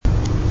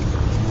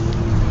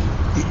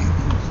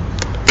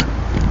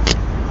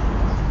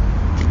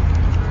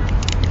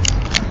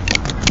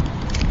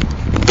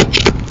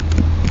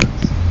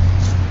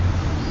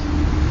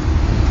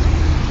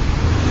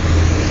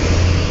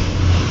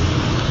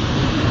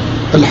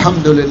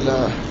الحمد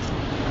لله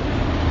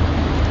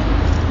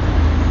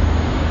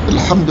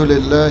الحمد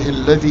لله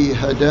الذي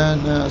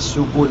هدانا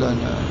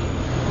سبلنا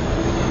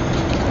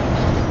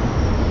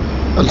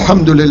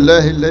الحمد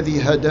لله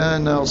الذي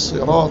هدانا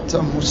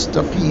صراطا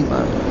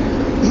مستقيما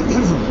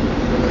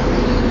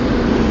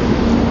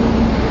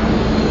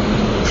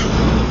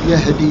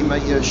يهدي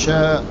من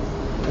يشاء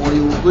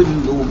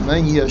ويضل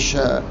من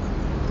يشاء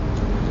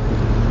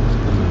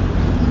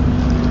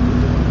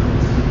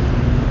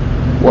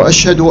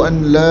وأشهد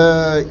أن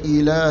لا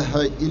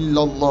إله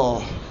إلا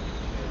الله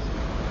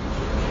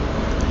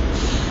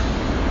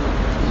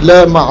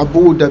لا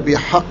معبود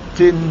بحق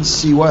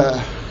سواه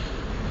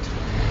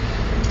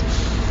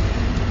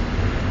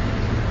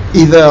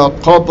إذا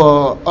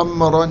قضى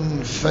أمرا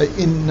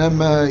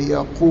فإنما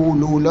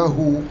يقول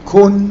له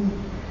كن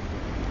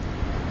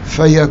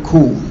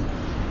فيكون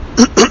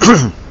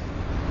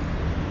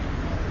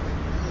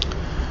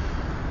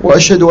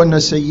وأشهد أن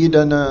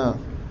سيدنا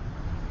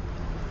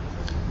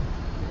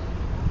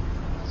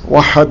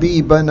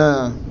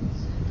وحبيبنا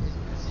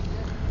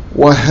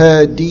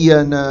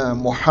وهادينا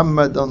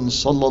محمدا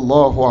صلى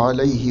الله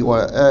عليه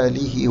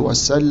وآله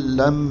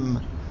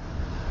وسلم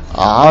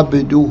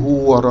عبده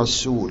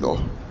ورسوله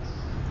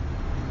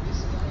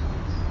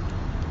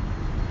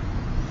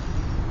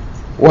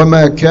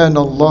وما كان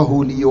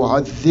الله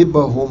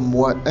ليعذبهم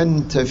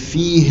وأنت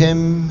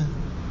فيهم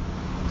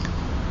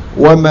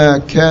وما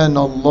كان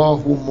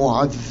الله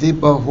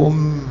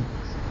معذبهم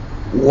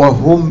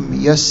وهم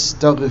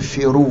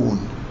يستغفرون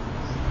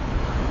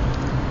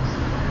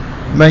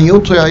من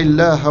يطع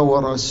الله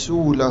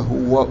ورسوله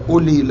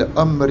وأولي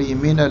الأمر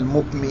من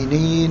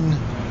المؤمنين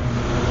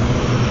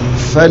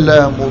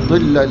فلا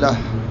مضل له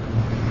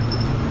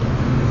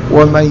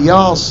ومن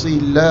يعص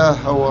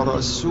الله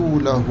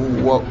ورسوله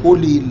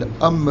وأولي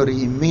الأمر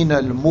من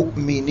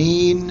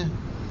المؤمنين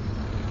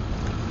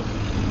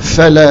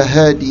فلا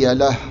هادي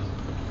له.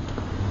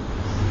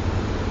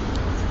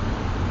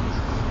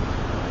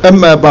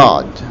 أما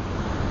بعد,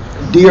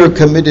 dear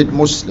committed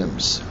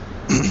Muslims,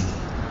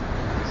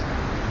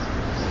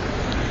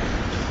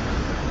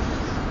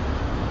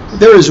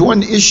 there is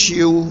one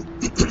issue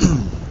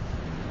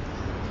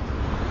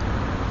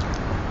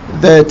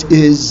that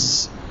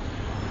is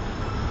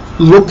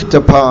looked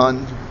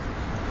upon,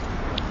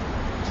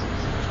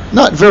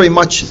 not very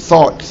much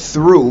thought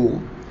through,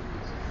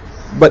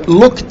 but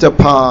looked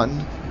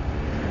upon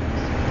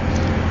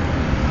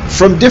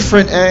from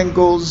different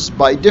angles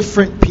by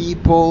different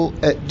people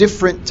at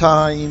different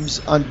times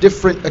on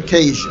different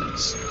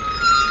occasions.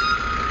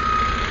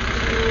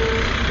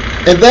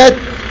 And that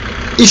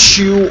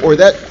issue or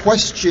that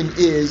question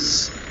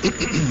is,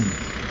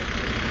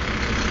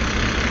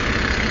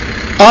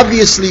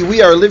 obviously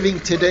we are living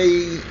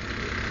today,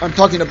 I'm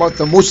talking about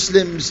the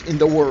Muslims in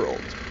the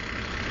world,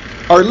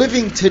 are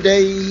living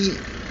today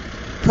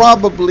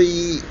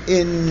probably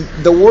in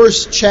the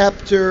worst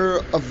chapter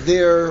of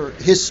their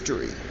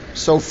history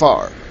so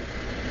far.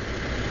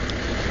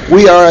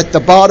 We are at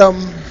the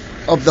bottom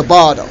of the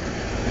bottom.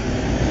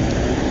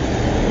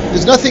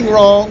 There's nothing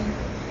wrong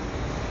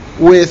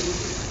with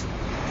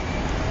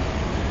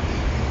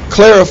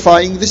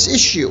clarifying this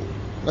issue.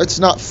 Let's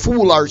not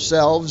fool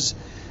ourselves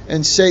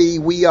and say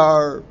we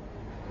are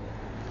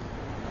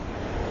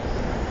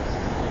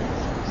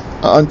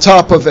on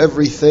top of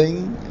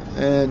everything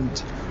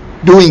and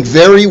doing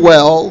very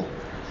well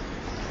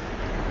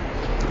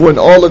when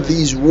all of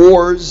these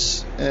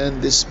wars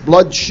and this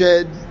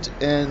bloodshed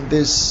and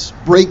this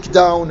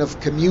breakdown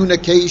of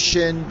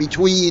communication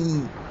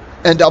between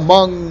and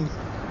among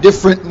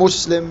different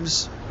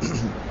Muslims.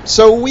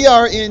 So we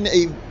are in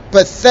a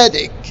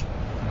pathetic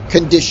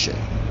condition.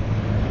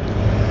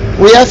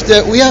 We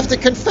have to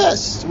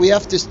confess. We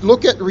have to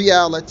look at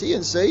reality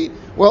and say,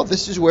 well,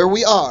 this is where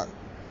we are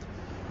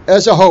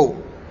as a whole.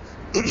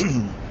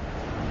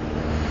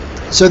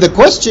 So the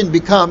question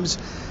becomes,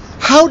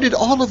 how did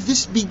all of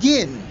this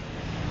begin?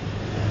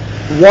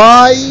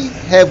 Why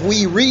have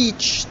we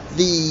reached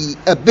the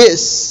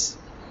abyss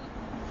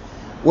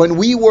when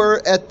we were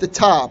at the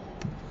top?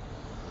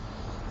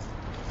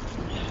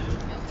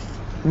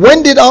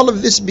 When did all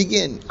of this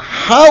begin?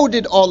 How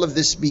did all of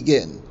this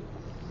begin?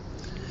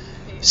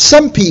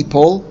 Some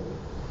people,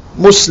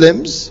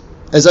 Muslims,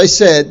 as I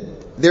said,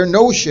 their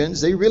notions,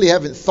 they really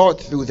haven't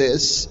thought through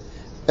this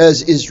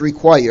as is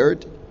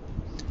required,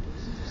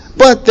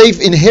 but they've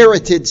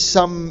inherited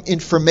some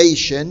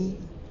information,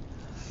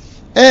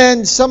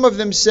 and some of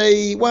them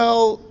say,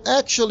 well,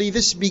 actually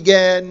this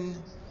began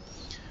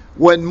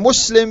when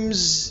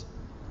Muslims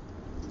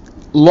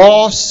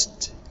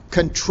lost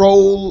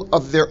control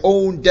of their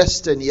own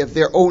destiny, of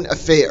their own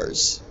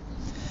affairs.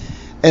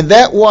 And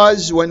that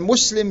was when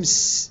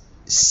Muslims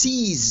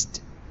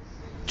ceased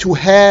to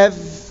have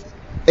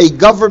a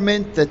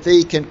government that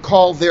they can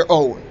call their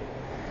own.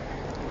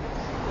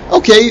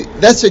 Okay,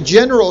 that's a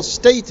general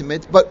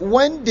statement, but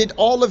when did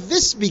all of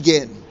this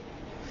begin?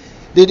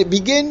 Did it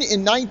begin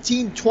in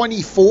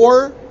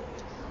 1924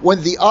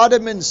 when the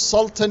Ottoman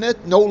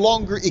Sultanate no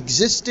longer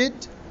existed,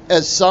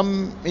 as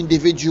some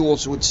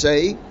individuals would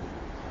say?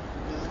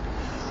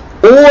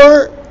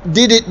 Or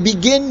did it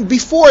begin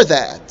before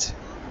that?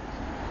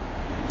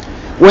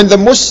 When the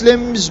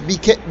Muslims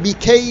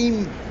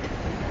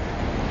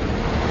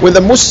when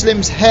the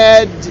Muslims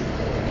had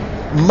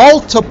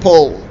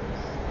multiple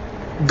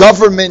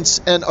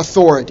governments and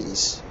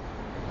authorities.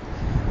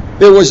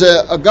 There was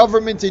a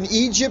government in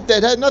Egypt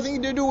that had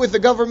nothing to do with the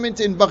government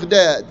in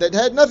Baghdad, that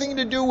had nothing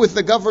to do with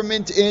the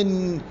government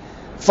in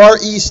Far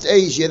East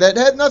Asia, that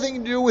had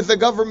nothing to do with the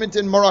government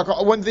in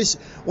Morocco. When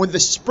the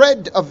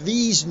spread of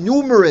these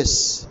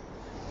numerous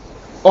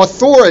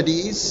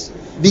authorities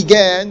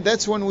began,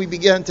 that's when we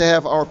began to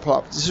have our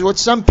problems. This is what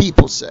some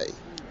people say.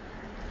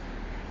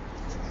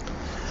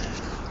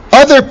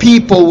 Other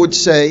people would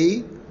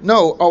say,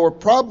 no, our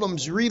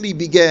problems really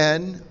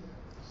began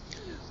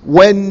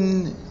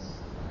when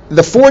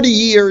the 40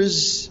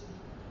 years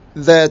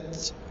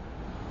that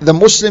the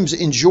Muslims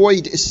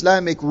enjoyed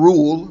Islamic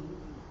rule,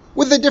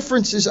 with the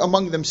differences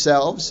among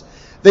themselves,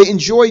 they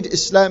enjoyed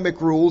Islamic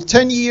rule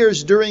 10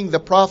 years during the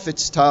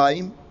Prophet's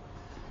time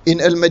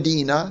in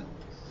Al-Madinah,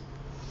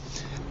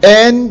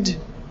 and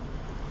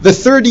the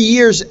 30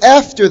 years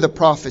after the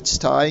Prophet's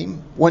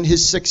time, when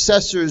his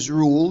successors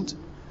ruled.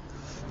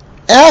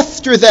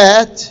 After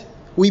that,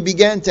 we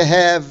began to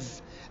have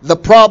the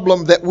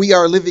problem that we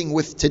are living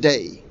with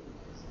today,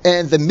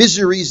 and the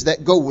miseries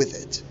that go with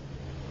it.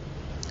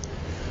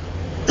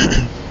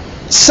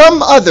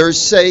 Some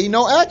others say,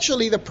 no,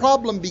 actually the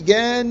problem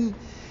began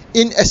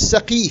in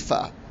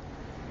As-Saqifa.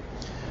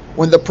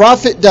 When the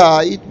Prophet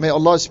died, may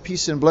Allah's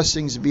peace and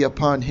blessings be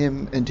upon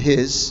him and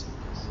his,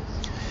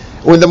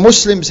 when the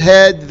Muslims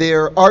had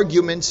their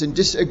arguments and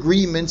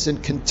disagreements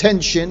and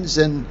contentions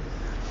and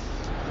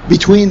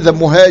between the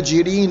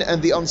Muhajirin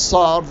and the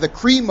Ansar, the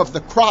cream of the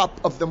crop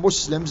of the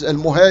Muslims,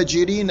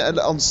 Al-Muhajirin and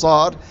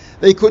Al-Ansar,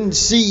 they couldn't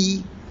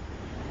see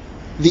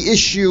the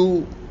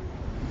issue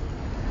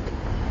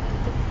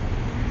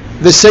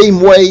the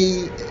same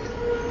way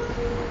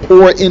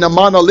or in a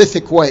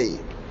monolithic way.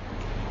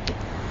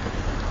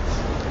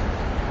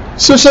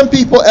 So some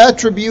people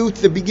attribute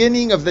the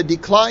beginning of the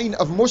decline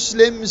of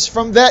Muslims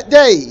from that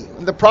day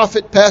when the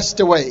Prophet passed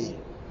away.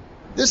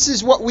 This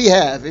is what we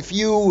have. If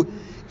you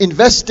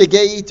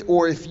investigate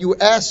or if you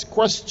ask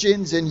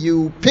questions and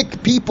you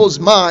pick people's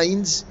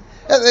minds,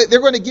 they're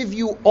going to give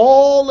you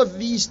all of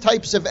these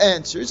types of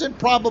answers and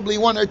probably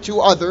one or two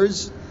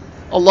others.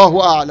 Allahu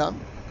A'lam.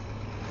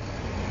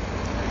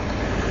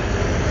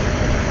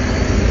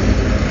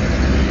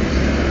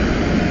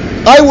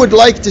 I would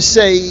like to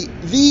say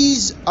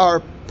these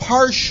are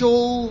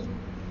partial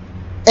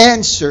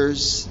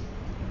answers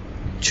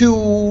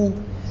to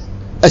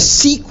a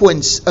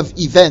sequence of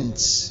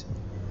events.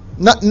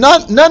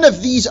 None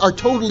of these are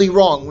totally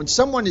wrong. When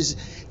someone is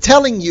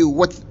telling you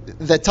what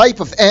the type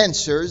of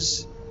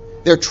answers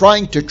they're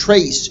trying to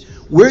trace,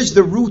 where's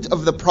the root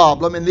of the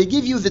problem, and they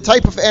give you the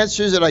type of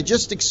answers that I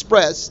just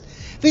expressed,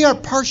 they are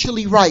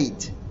partially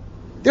right.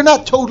 They're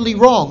not totally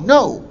wrong,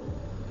 no.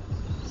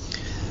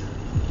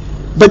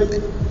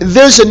 But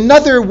there's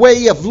another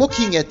way of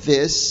looking at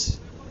this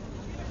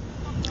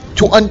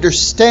to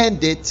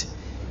understand it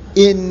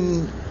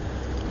in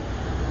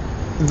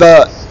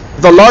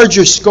the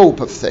larger scope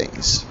of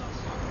things.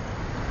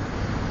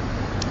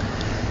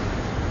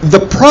 The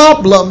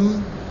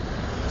problem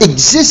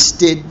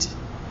existed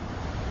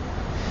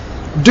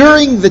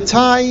during the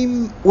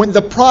time when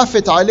the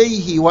Prophet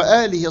alayhi wa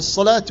alihi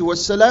salatu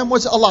wassalam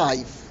was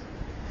alive.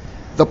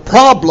 The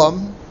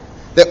problem,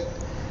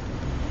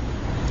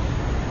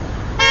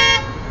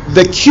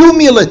 the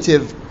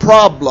cumulative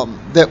problem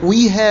that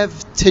we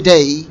have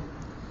today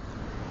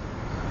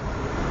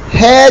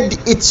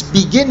had its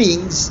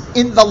beginnings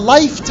in the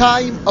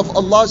lifetime of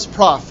Allah's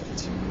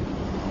Prophet.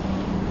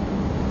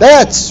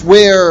 That's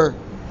where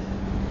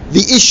the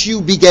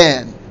issue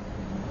began.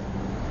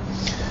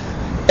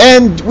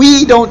 And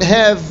we don't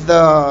have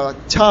the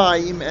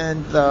time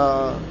and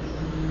the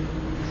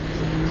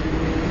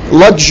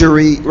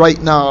luxury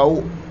right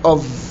now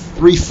of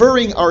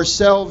referring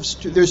ourselves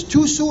to, there's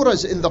two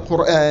surahs in the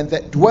Quran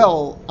that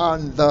dwell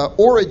on the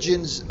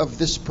origins of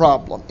this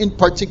problem. In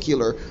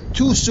particular,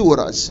 two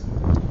surahs.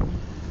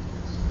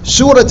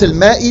 Surah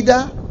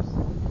Al-Ma'idah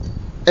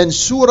and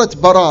Surah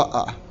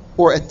Bara'ah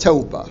or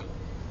At-Tawbah.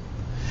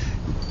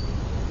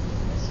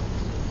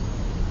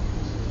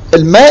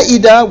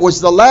 Al-Ma'idah was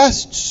the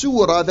last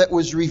surah that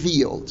was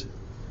revealed.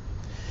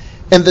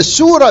 And the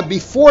surah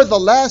before the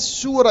last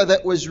surah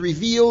that was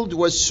revealed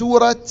was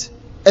Surah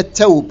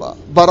At-Tawbah,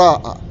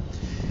 Bara'ah.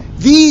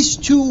 These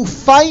two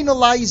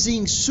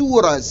finalizing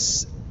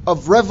surahs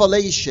of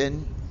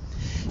revelation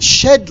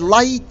shed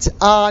light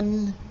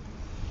on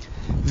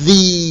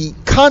the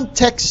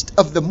context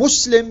of the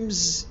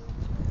Muslims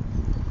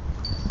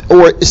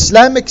or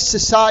Islamic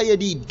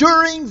society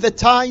during the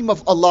time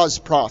of Allah's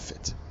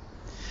Prophet.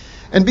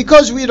 And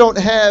because we don't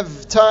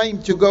have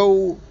time to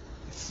go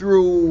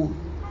through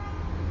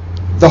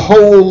the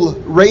whole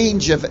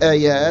range of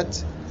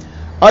ayat,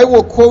 I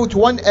will quote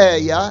one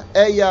ayah,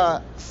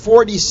 ayah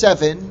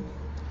 47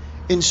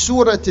 in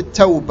Surah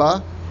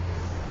At-Tawbah,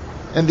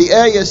 and the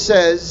ayah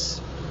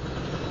says,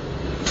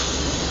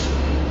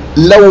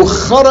 لو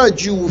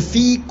خرجوا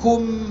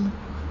فيكم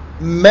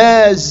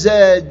ما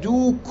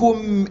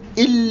زادوكم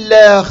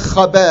إلا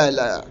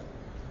خبالا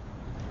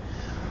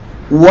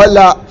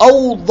ولا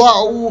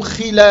أوضعوا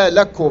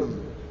خلالكم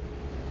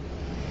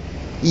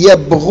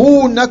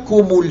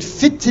يبغونكم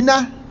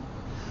الفتنة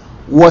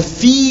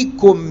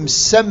وفيكم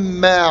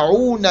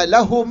سماعون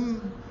لهم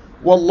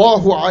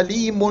والله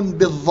عليم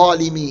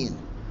بالظالمين.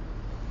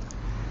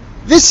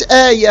 This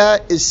ayah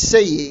is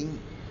saying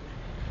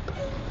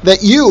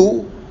that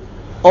you,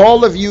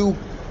 all of you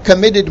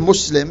committed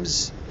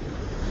Muslims,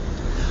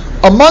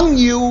 among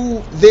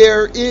you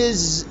there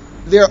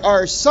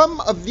are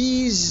some of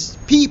these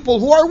people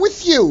who are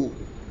with you.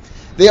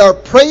 They are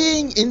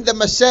praying in the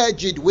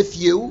masajid with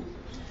you.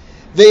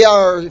 They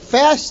are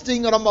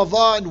fasting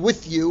Ramadan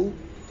with you.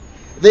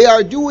 They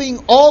are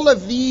doing all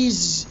of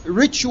these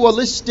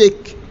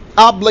ritualistic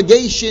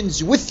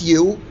obligations with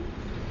you.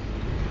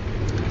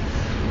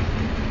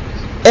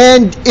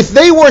 And if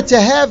they were to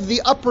have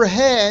the upper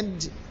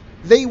hand,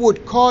 they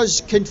would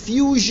cause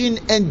confusion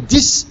and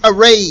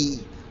disarray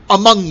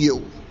among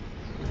you.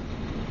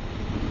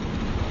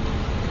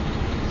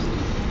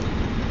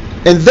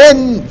 And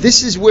then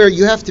this is where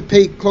you have to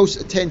pay close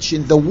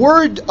attention. The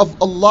word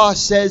of Allah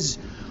says,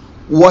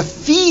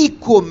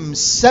 وَفِيكُمْ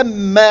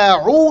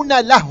سَمَّاعُونَ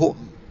لَهُمْ.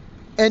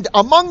 And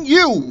among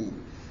you,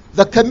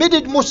 the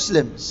committed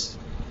Muslims,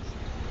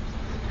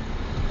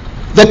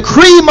 the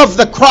cream of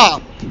the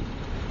crop,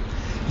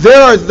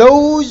 there are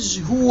those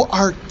who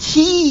are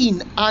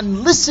keen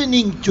on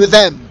listening to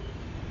them.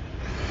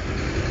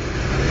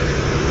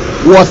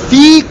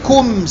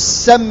 وَفِيكُمْ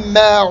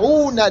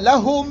سَمَّاعُونَ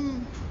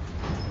لَهُمْ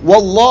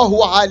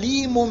وَاللَّهُ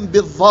عَلِيمٌ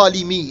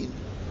بِالظَّالِمِينَ.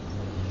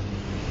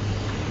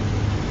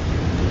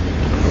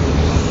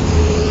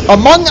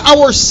 Among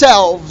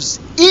ourselves,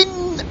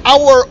 in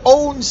our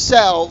own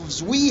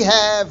selves, we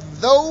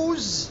have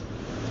those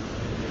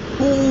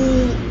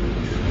who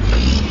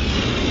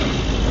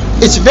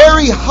it's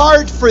very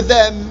hard for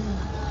them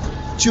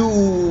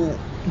to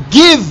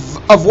give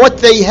of what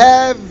they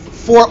have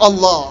for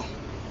Allah.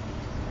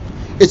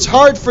 It's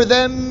hard for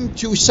them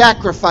to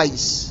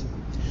sacrifice.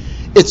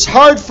 It's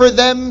hard for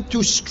them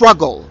to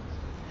struggle.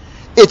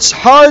 It's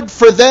hard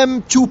for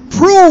them to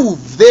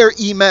prove their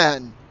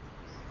iman.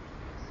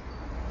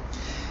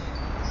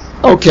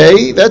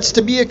 Okay, that's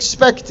to be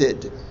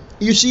expected.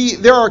 You see,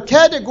 there are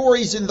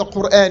categories in the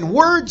Quran,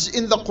 words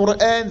in the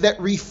Quran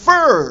that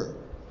refer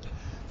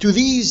to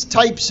these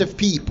types of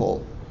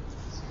people.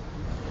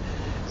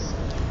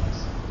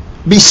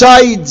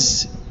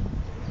 Besides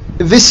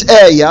this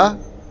ayah,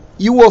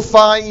 you will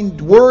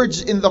find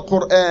words in the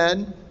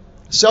Quran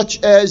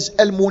such as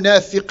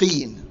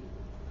al-munafiqeen.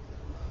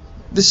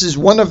 This is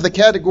one of the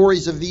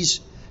categories of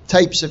these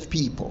types of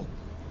people.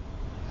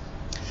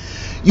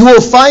 You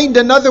will find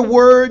another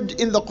word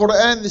in the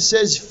Quran that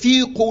says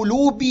fi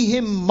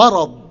qulubihim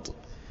marad.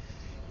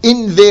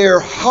 In their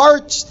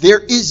hearts there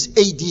is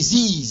a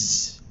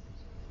disease.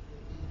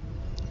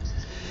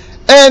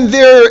 And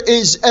there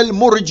is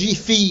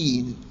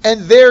al-murjifeen,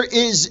 and there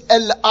is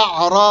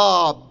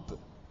al-a'rab.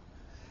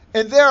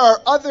 And there are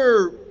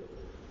other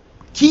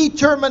key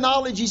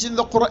terminologies in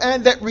the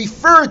Quran that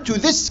refer to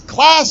this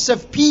class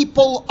of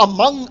people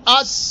among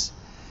us,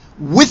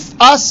 with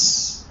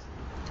us,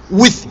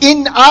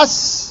 within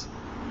us.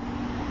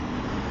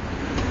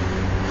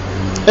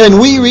 And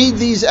we read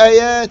these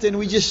ayat and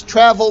we just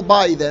travel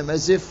by them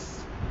as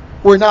if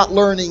we're not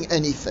learning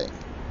anything.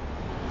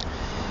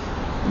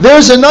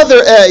 There's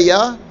another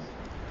ayah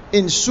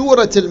in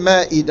Surah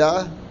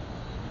Al-Ma'idah.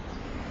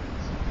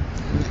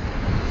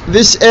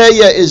 This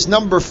ayah is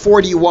number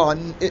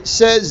 41. It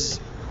says,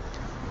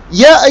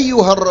 Ya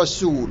ayyuha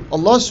rasul.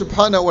 Allah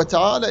subhanahu wa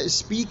ta'ala is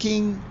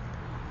speaking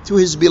to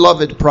his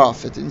beloved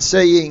prophet and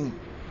saying,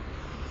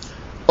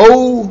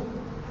 O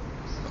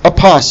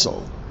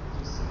apostle,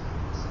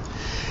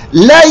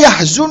 لا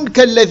يحزنك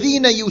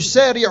الذين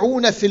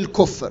يسارعون في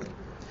الكفر.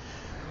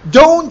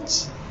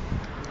 Don't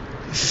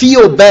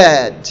feel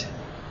bad.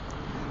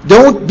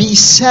 Don't be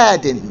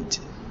saddened.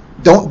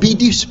 Don't be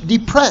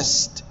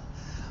depressed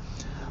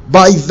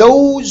by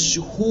those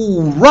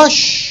who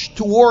rush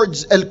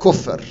towards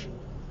al-kufr.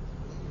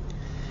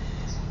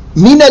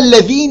 من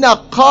الذين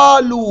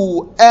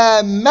قالوا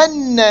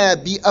آمنا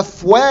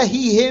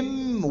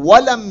بأفواههم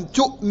ولم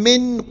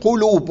تؤمن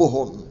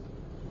قلوبهم.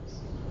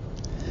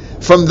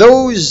 From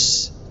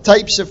those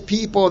types of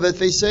people that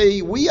they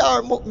say, we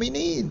are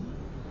mu'mineen.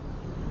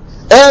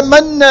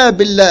 آمنا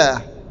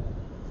بالله.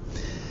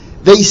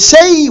 They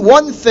say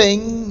one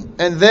thing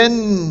and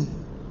then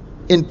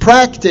in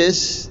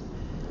practice,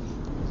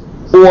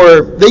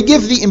 or they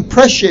give the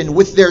impression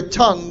with their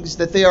tongues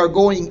that they are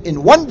going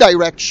in one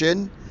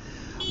direction,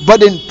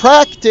 but in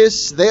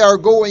practice they are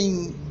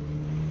going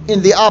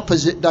in the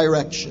opposite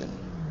direction.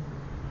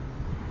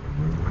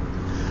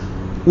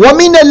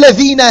 وَمِنَ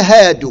الَّذِينَ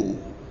هَادُوا.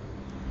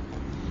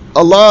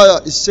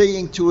 Allah is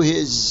saying to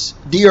his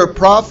dear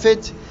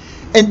prophet,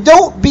 and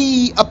don't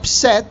be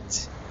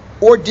upset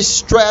or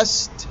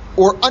distressed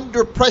or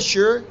under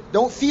pressure.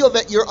 Don't feel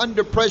that you're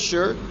under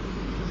pressure.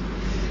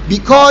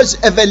 because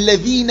of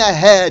الَّذِينَ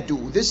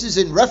هَادُوا. This is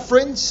in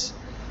reference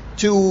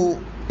to,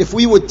 if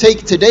we would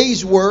take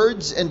today's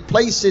words and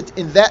place it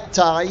in that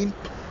time,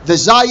 the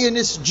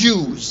Zionist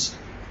Jews.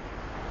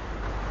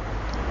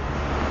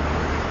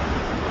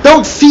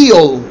 Don't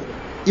feel,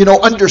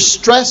 under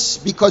stress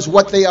because of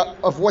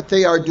what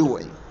they are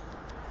doing.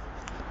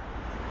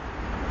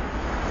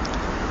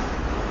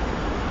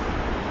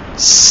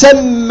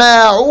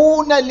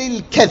 سَمَّاعُونَ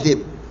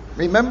لِلْكَذِبِ.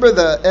 Remember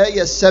the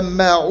ayah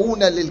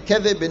سَمَّاعُونَ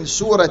لِلْكَذِبِ in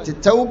Surah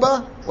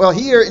At-Tawbah? Well,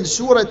 here in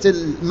Surah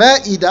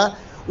Al-Ma'idah,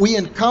 we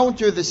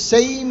encounter the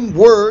same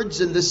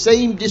words and the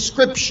same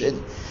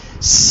description.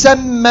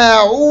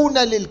 سَمَّاعُونَ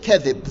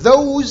لِلْكَذِبِ.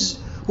 Those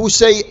who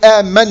say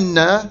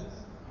آمَنَّا,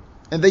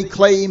 and they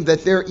claim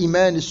that their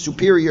iman is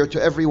superior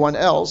to everyone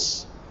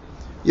else.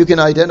 You can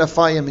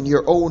identify them in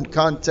your own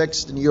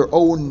context, in your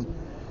own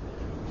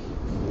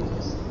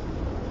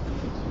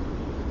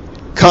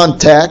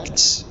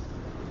contacts.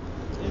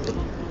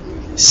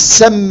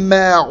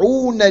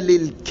 سَمَّاعُونَ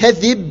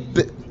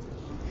لِلْكَذِبِ.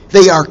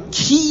 They are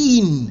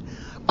keen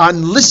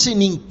on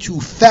listening to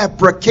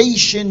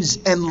fabrications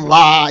and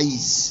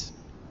lies.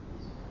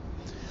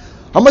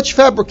 How much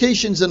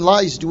fabrications and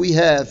lies do we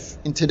have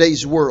in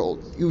today's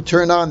world? You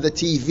turn on the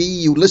TV,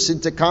 you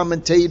listen to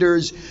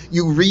commentators,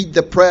 you read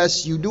the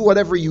press, you do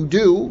whatever you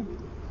do,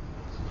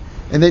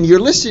 and then you're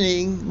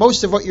listening,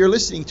 most of what you're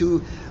listening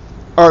to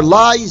are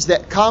lies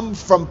that come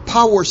from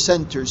power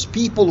centers,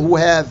 people who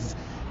have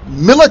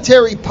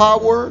military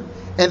power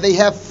and they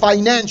have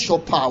financial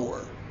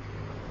power.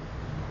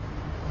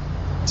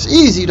 It's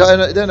easy to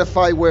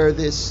identify where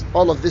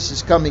all of this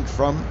is coming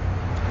from.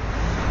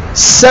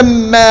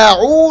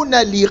 سَمَّاعُونَ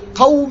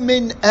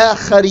لِقَوْمٍ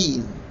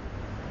آخَرِينَ.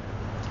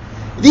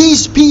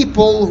 These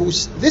people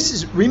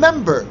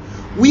remember,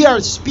 we are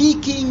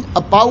speaking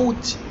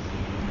about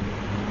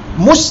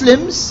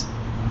Muslims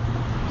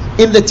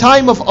in the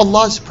time of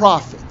Allah's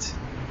Prophet.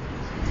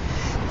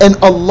 And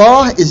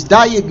Allah is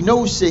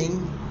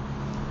diagnosing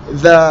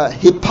the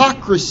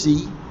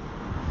hypocrisy,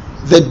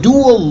 the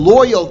dual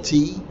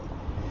loyalty,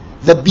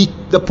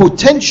 the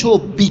potential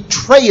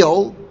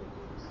betrayal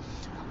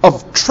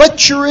of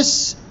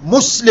treacherous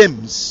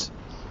Muslims.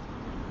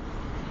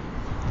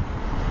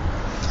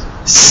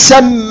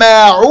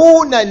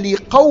 سَمَّاعُونَ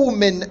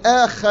لِقَوْمٍ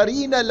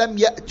آخَرِينَ لَمْ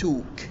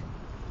يَأْتُوكَ.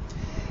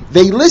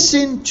 They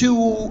listen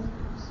to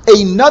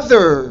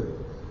another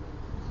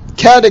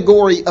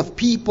category of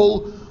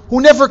people who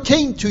never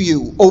came to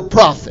you, O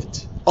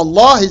Prophet.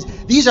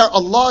 These are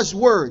Allah's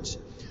words.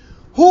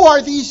 Who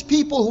are these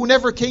people who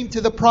never came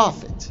to the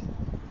Prophet?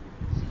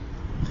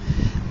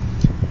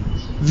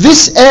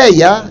 This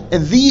ayah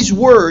and these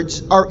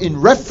words are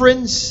in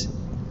reference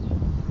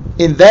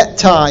in that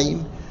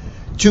time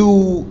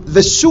to the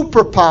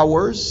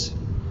superpowers,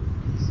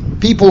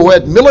 people who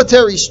had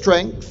military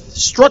strength,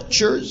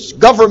 structures,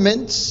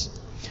 governments,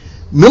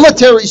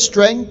 military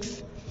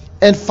strength,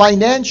 and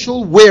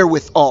financial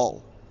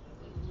wherewithal.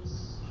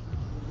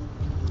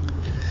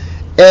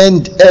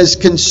 And as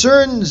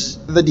concerns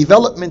the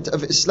development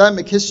of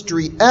Islamic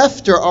history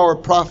after our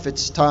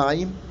Prophet's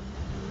time,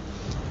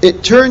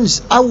 it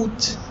turns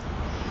out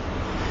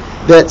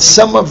that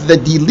some of the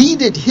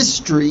deleted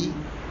history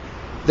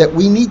that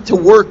we need to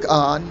work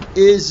on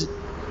is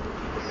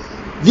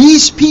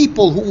these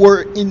people who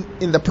were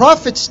in the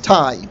Prophet's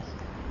time,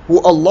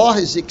 who Allah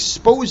is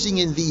exposing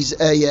in these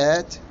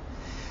ayat,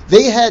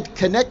 they had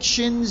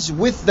connections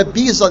with the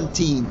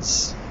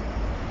Byzantines.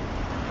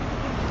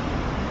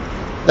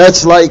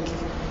 That's like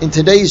in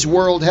today's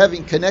world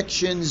having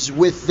connections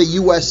with the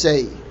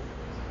USA.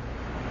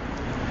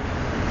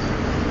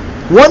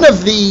 One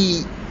of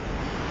the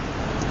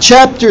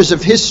chapters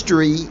of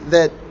history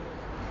that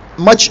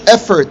much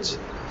effort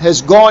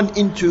has gone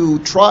into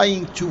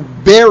trying to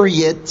bury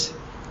it,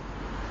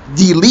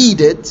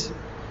 delete it,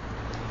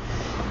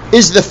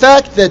 is the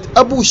fact that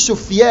Abu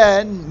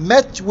Sufyan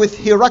met with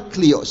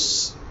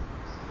Heraclius.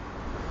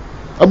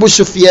 Abu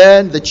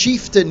Sufyan, the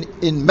chieftain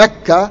in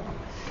Mecca,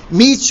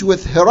 meets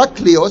with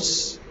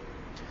Heraclius,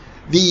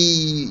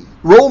 the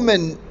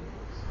Roman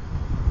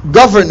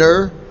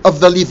governor of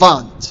the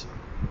Levant.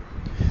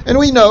 And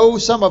we know,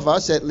 some of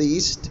us at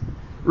least,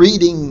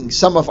 reading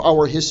some of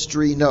our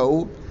history,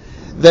 know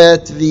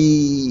that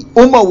the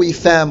Umayyad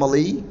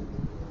family,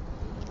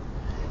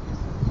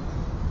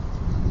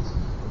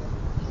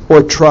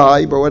 or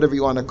tribe, or whatever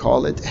you want to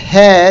call it,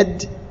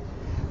 had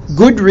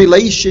good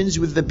relations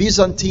with the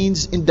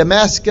Byzantines in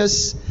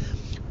Damascus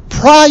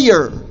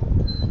prior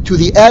to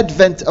the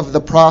advent of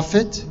the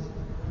Prophet,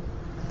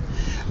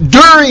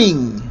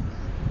 during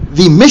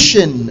the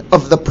mission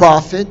of the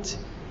Prophet.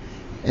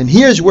 And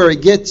here's where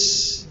it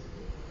gets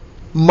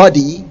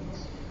muddy,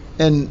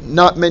 and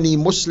not many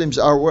Muslims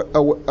are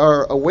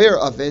aware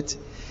of it.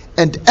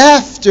 And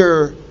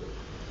after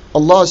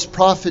Allah's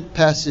Prophet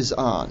passes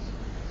on,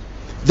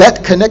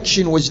 that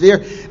connection was there.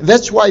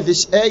 That's why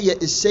this ayah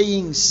is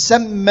saying,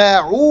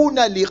 سَمَّاعُونَ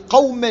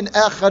لِقَوْمٍ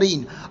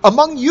آخَرِينَ.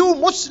 Among you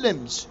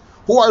Muslims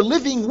who are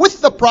living with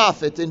the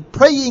Prophet and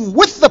praying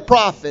with the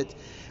Prophet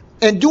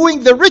and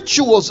doing the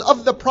rituals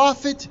of the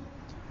Prophet,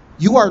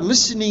 you are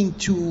listening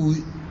to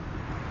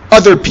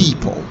other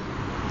people.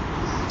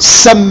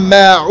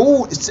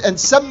 Samma'un, and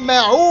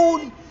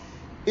samma'un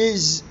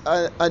is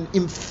an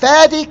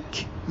emphatic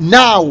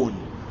noun,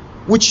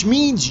 which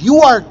means you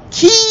are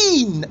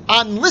keen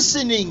on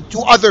listening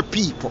to other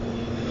people.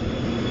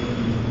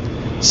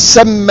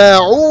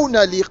 سماعون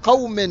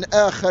لقوم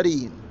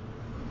آخرين.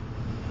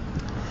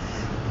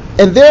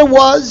 And there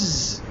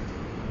was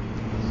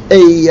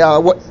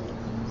what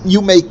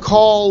you may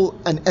call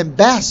an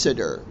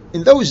ambassador.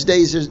 In those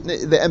days,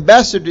 the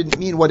ambassador didn't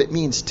mean what it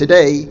means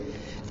today.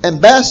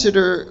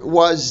 Ambassador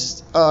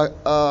was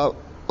a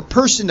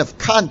person of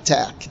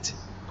contact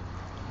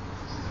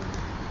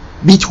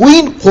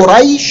between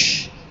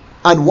Quraysh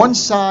on one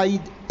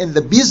side and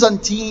the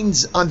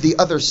Byzantines on the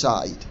other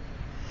side.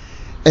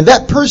 And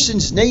that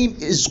person's name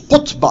is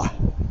Qutbah.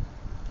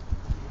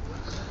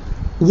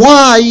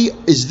 Why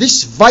is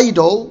this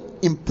vital,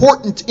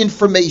 important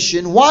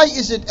information? Why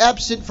is it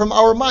absent from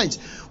our minds?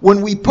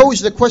 When we pose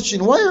the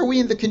question, why are we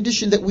in the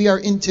condition that we are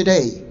in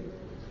today?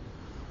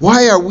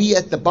 Why are we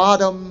at the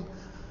bottom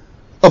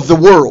of the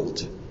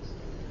world?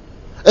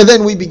 And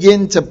then we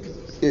begin to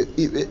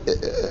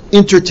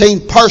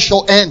entertain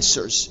partial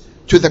answers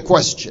to the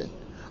question.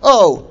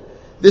 Oh,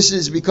 this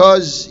is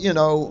because,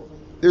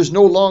 there's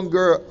no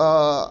longer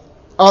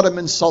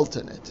Ottoman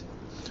Sultanate,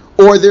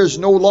 or there's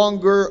no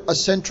longer a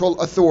central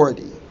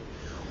authority,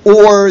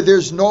 or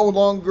there's no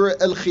longer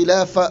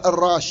Al-Khilafa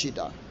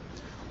Al-Rashida,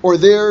 or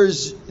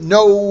there's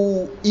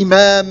no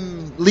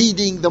Imam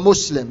leading the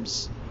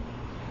Muslims.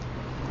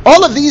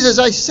 All of these, as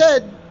I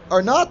said,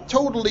 are not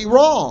totally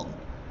wrong.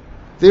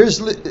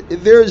 There's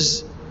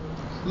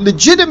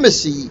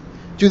legitimacy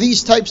to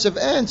these types of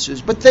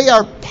answers, but they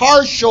are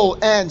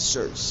partial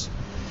answers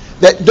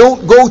that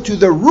don't go to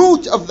the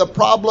root of the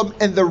problem,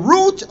 and the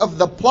root of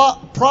the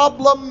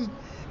problem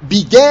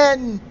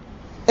began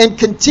in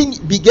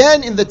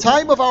the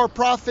time of our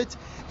Prophet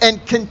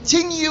and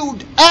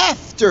continued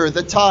after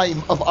the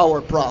time of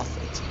our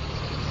Prophet.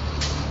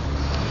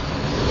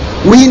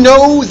 We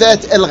know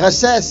that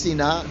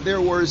Al-Ghasasina, there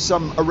were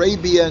some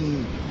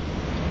Arabian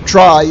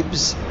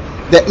tribes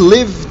that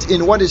lived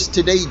in what is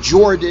today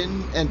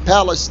Jordan and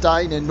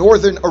Palestine and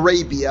northern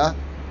Arabia,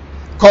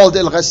 called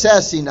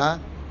Al-Ghasasina.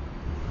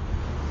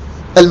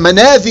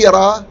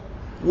 Al-Manadhira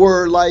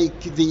were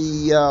like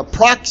the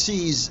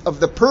proxies of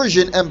the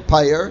Persian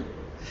Empire,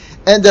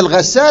 and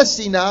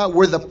Al-Ghasasina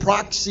were the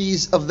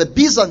proxies of the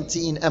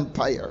Byzantine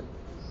Empire.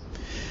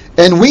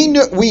 And we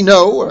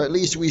know, or at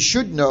least we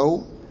should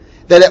know,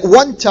 that at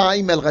one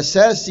time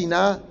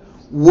Al-Ghasasina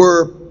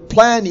were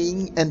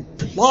planning and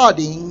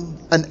plotting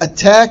an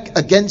attack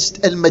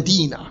against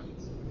Al-Madinah.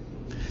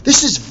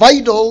 This is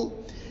vital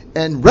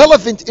and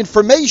relevant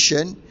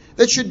information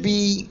that should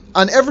be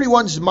on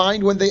everyone's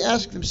mind when they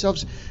ask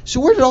themselves,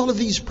 so where did all of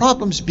these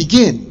problems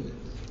begin?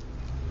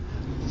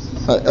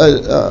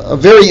 A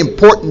very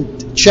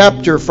important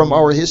chapter from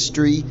our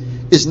history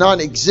is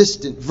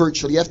non-existent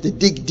virtually. You have to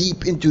dig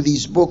deep into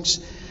these books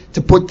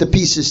to put the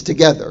pieces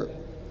together.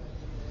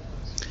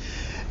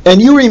 And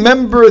you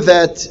remember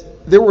that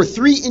there were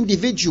three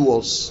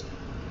individuals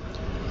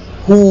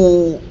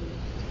who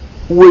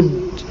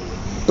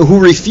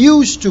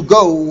refused to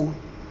go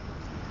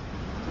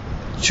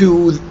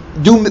to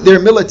do their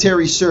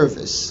military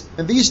service.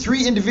 And these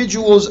three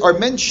individuals are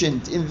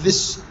mentioned in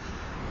this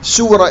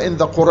surah in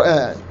the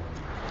Quran.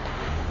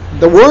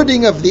 The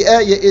wording of the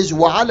ayah is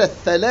وَعَلَى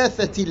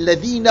الثَّلَاثَةِ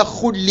الَّذِينَ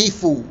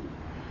خُلِّفُوا.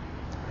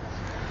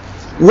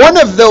 One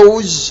of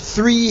those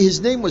three, his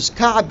name was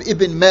Ka'b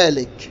ibn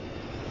Malik.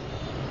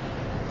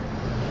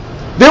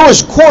 There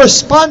was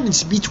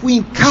correspondence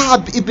between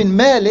Ka'b ibn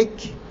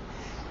Malik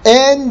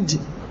and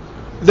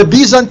the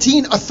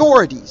Byzantine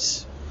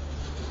authorities.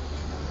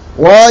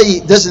 Why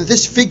doesn't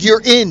this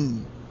figure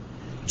in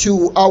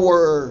to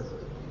our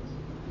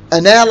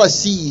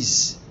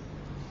analyses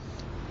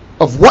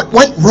of what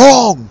went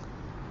wrong?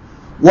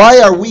 Why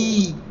are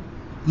we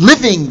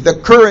living the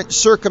current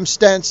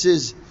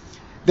circumstances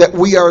that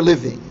we are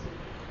living?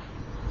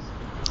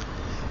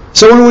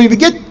 So when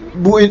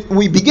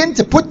we begin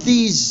to put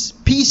these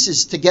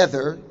pieces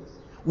together,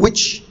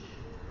 which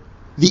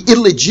the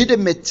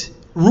illegitimate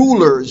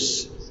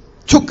rulers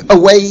took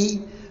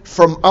away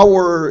from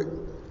our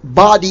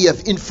body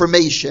of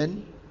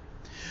information,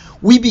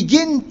 we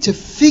begin to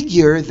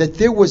figure that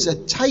there was a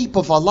type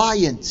of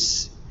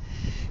alliance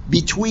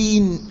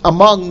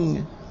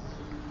among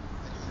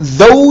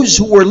those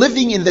who were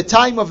living in the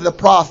time of the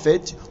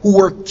Prophet, who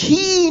were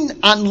keen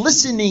on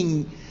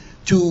listening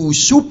to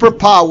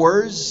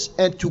superpowers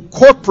and to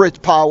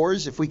corporate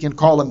powers, if we can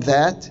call them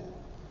that,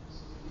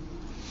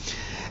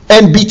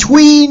 and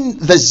between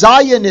the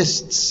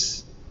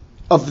Zionists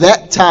of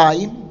that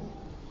time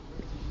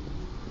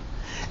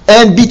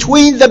and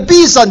between the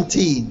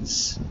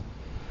Byzantines.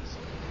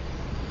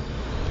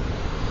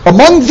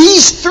 Among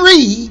these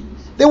three,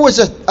 there was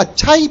a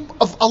type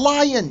of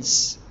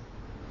alliance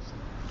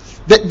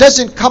that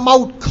doesn't come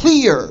out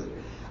clear.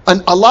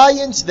 An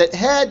alliance that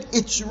had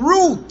its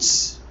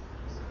roots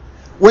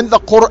when the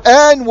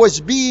Quran was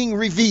being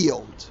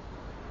revealed.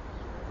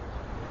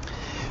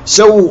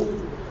 So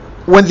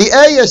when the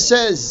ayah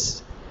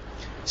says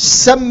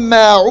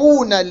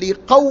سماعون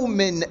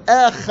لقوم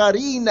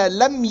آخرين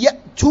لم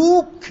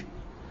يأتوك,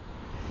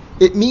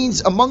 it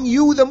means among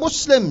you the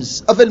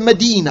Muslims of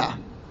Al-Madinah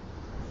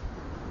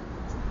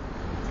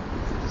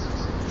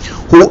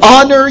who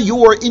honor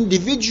your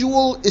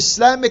individual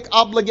Islamic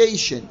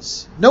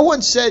obligations. No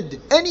one said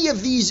any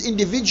of these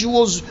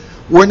individuals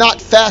were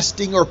not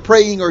fasting or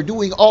praying or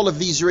doing all of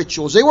these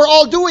rituals. They were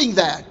all doing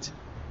that.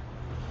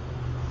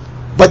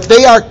 But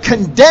they are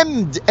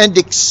condemned and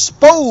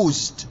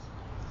exposed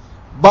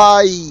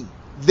by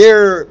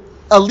their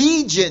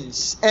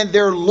allegiance and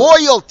their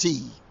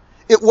loyalty.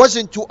 It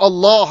wasn't to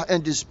Allah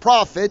and His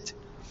Prophet.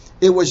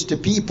 It was to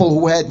people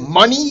who had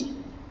money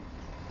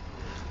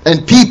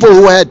and people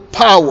who had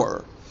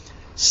power.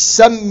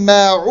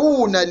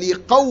 سَمَّاعُونَ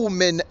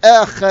لِقَوْمٍ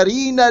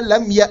آخَرِينَ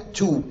لَمْ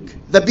يَأْتُوكَ.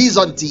 The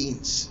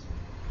Byzantines.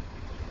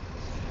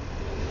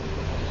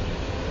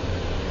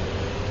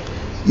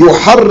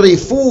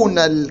 يحرفون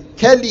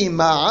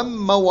الكلم عن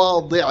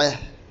مواضعه.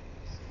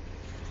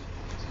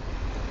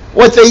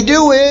 What they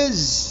do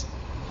is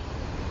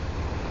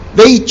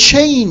they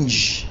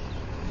change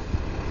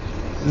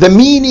the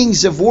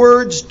meanings of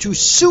words to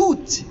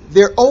suit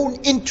their own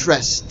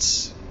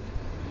interests.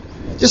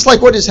 Just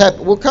like what is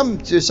happening. We'll come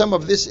to some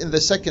of this in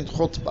the second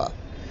khutbah.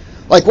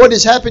 Like what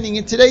is happening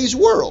in today's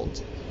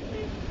world.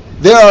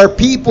 There are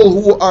people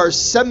who are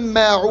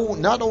samma'u,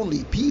 not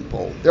only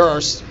people, there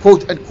are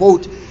quote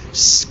unquote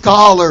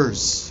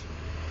scholars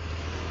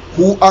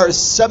who are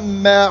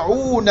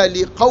سماعون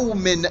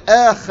لقوم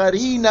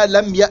آخرين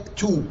لم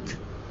يأتوك.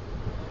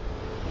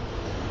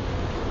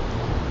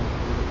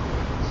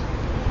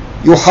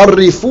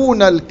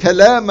 يحرفون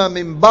الكلام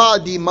من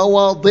بعد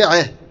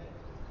مواضعه.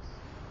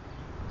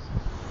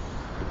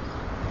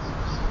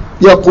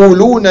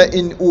 يقولون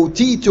إن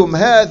أوتيتم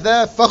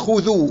هذا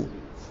فخذوه.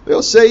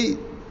 They'll say,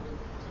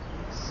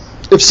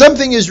 if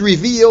something is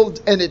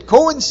revealed and it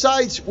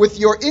coincides with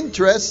your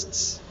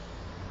interests,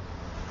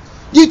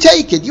 you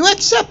take it, you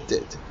accept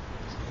it.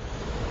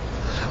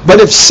 But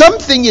if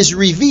something is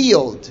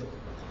revealed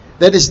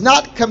that is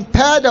not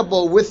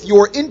compatible with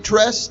your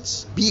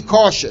interests, be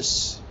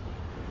cautious.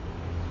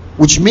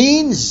 Which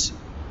means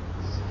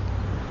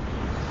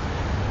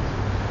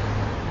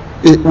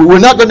we're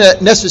not going to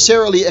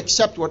necessarily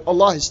accept what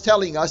Allah is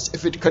telling us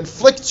if it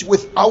conflicts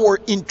with our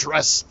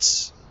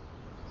interests.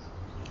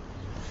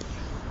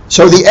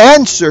 So the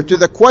answer to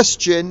the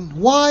question,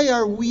 why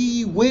are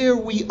we where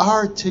we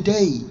are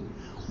today?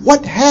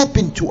 What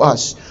happened to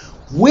us?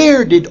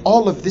 Where did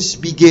all of this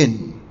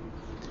begin?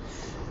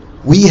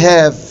 We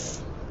have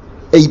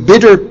a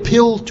bitter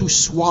pill to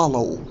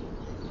swallow.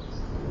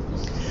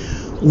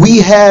 We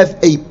have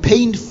a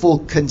painful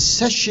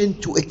concession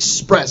to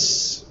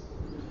express.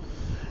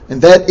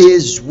 And that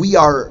is, we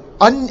are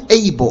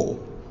unable.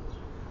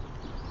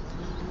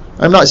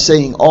 I'm not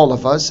saying all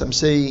of us, I'm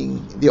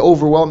saying the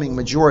overwhelming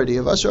majority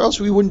of us, or else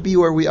we wouldn't be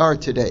where we are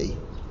today.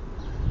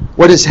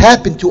 What has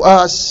happened to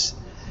us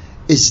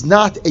is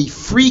not a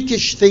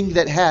freakish thing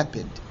that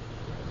happened.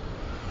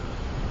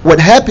 What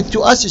happened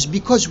to us is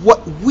because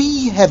what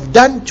we have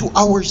done to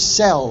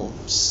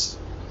ourselves.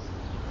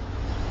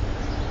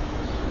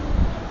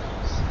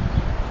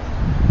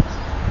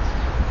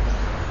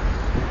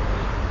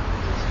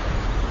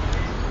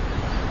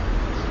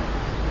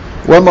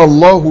 وَمَا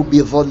اللَّهُ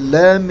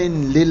بِظَلَّامٍ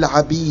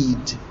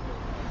لِلْعَبِيدِ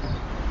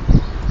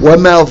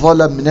وَمَا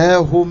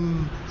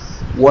ظَلَمْنَاهُمْ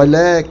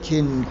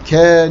وَلَكِنْ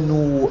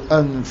كَانُوا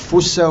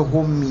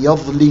أَنفُسَهُمْ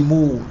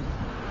يَظْلِمُونَ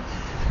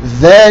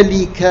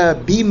ذَلِكَ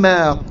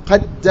بِمَا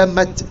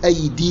قَدَّمَتْ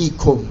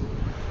أَيْدِيكُمْ.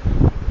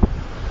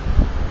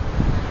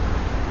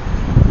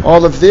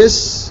 All of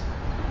this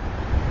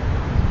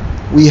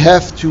we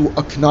have to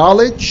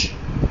acknowledge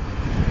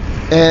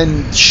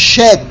and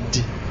shed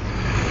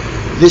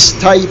this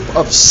type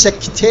of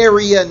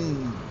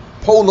sectarian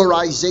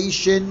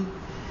polarization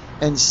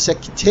and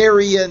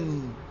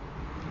sectarian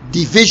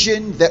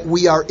division that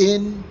we are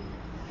in,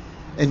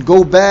 and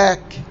go back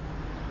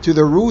to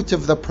the root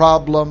of the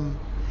problem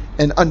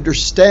and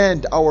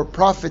understand our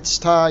Prophet's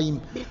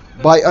time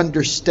by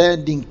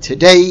understanding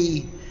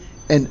today,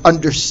 and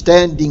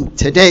understanding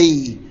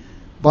today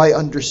by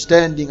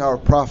understanding our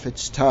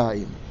Prophet's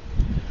time.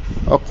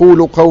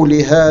 أقول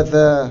قولي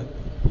هذا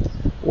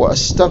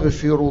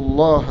وأستغفر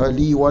الله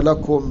لي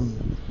ولكم.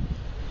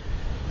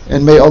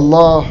 And may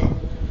Allah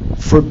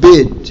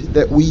forbid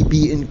that we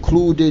be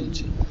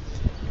included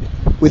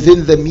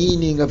within the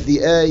meaning of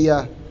the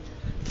ayah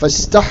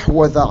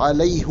فاستحوذ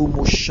عليهم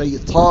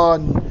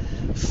الشيطان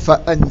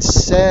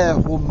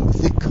فأنساهم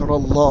ذكر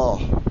الله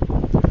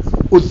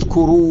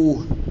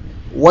اذكروه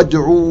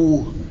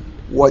وادعوه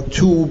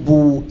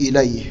وتوبوا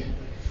إليه.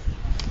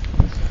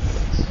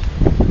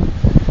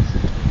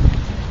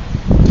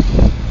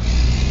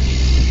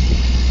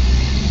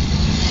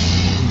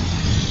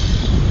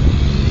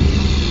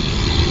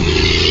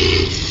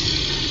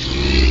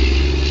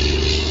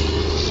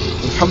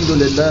 الحمد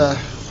لله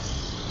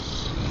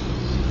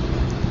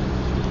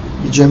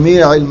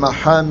بجميع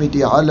المحامد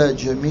على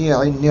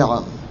جميع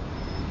النعم،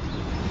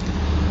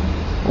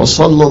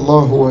 وصلى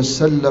الله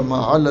وسلم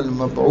على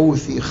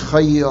المبعوث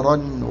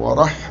خيرا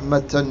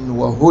ورحمة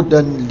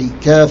وهدى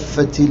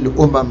لكافة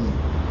الأمم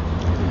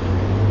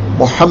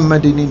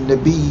محمد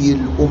النبي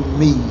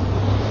الأمي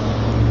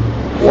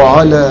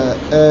وعلى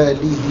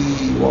آله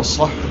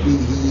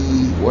وصحبه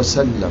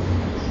وسلم.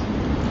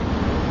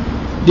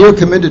 Dear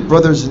committed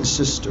brothers and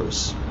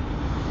sisters,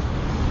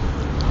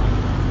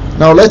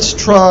 now let's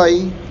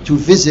try to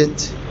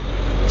visit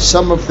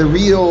some of the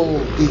real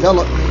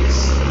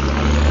developments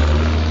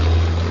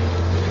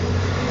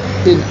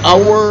in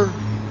our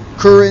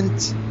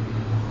current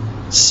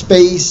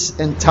space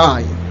and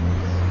time.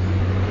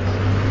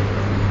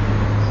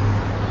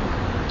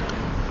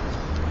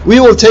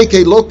 We will take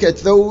a look at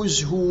those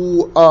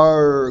who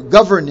are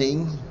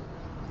governing,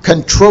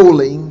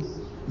 controlling,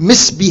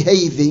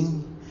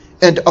 misbehaving,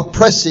 and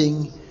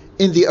oppressing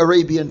in the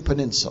Arabian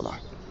Peninsula.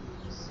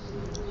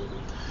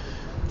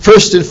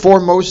 First and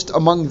foremost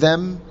among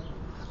them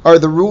are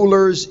the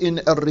rulers in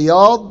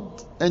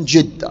Riyadh and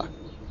Jeddah.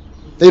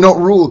 They don't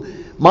rule.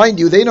 Mind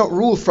you, they don't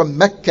rule from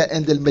Mecca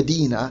and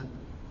Al-Medina.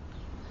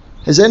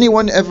 Has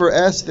anyone ever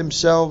asked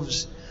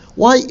themselves,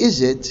 why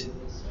is it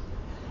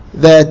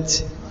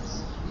that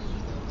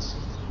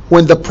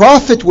when the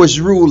Prophet was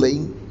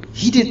ruling,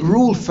 he didn't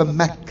rule from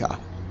Mecca?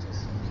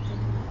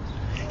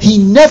 He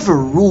never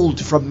ruled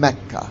from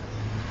Mecca.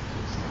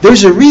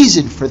 There's a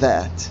reason for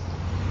that.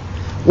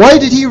 Why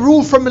did he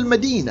rule from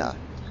Al-Medina?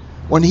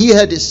 When he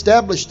had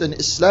established an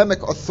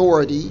Islamic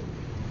authority,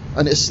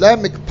 an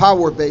Islamic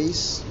power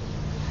base,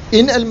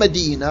 in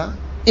Al-Medina,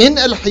 in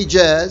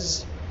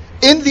Al-Hijaz,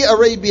 in the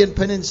Arabian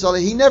Peninsula,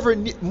 he never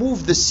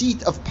moved the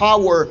seat of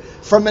power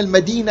from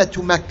Al-Medina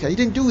to Mecca. He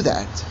didn't do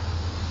that.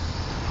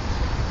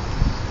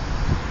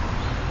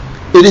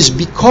 It is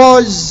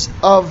because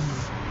of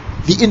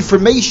the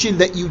information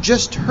that you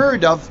just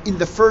heard of in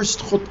the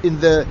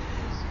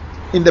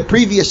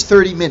previous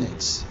 30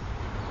 minutes.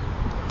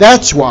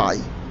 That's why.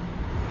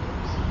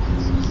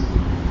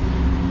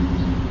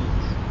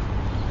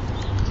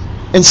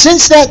 And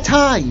since that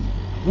time,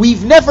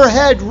 we've never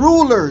had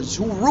rulers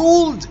who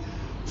ruled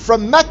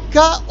from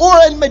Mecca or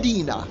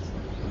Al-Medina.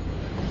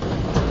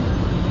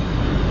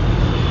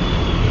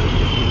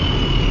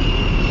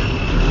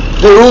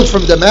 They ruled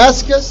from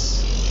Damascus.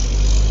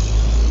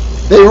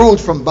 They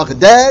ruled from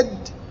Baghdad.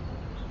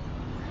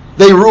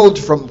 They ruled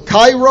from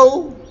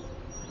Cairo.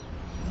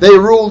 They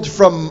ruled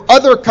from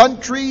other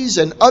countries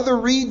and other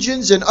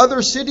regions and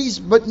other cities,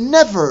 but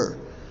never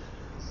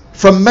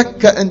from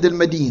Mecca and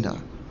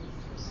Al-Medina.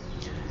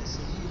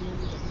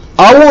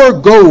 Our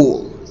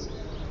goal,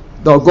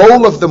 the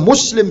goal of the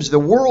Muslims the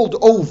world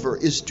over,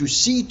 is to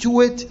see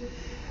to it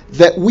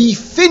that we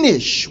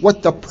finish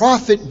what the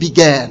Prophet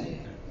began.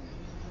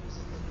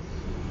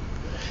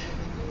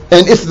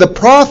 And if the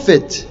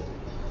Prophet,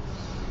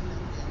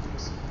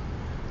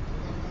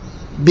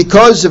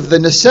 because of the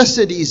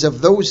necessities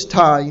of those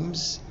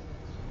times,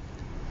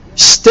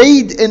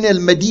 stayed in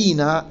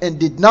Al-Medina and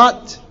did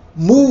not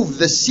move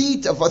the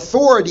seat of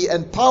authority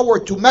and power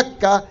to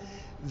Mecca,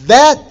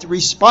 that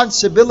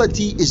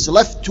responsibility is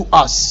left to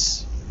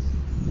us.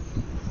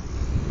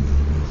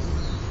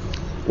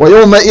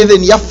 وَيَوْمَئِذٍ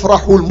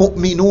يَفْرَحُ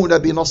الْمُؤْمِنُونَ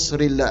بِنَصْرِ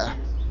اللَّهِ.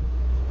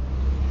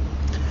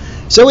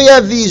 So we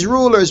have these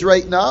rulers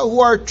right now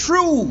who are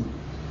true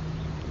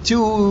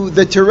to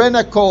the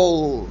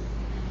tyrannical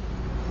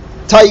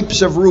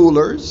types of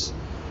rulers.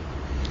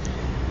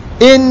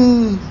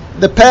 In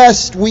the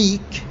past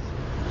week,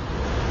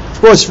 of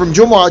course from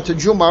Jumu'ah to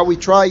Jumu'ah, we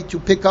try to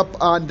pick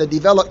up on the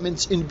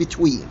developments in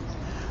between.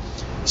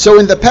 So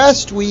in the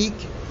past week,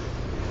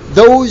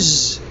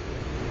 those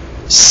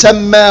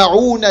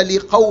سَمَّاعُونَ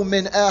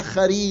لِقَوْمٍ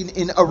آخَرِينَ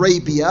in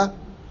Arabia,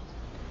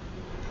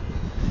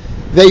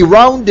 they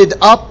rounded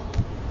up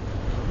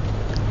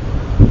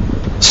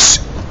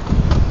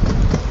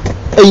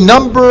a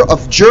number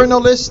of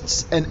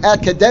journalists and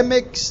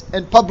academics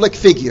and public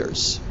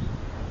figures.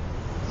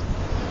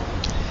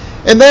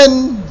 And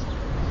then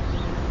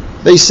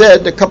they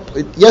said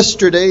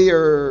yesterday,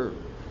 or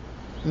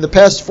in the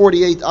past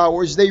 48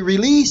 hours, they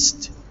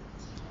released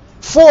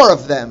 4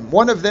 of them.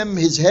 One of them,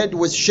 his head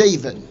was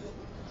shaven.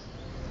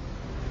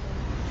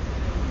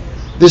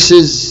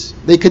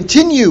 They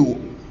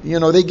continue,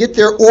 they get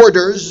their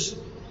orders.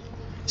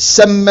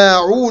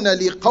 سَمَّاعُونَ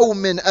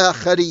لِقَوْمٍ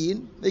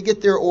آخَرِينَ. They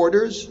get their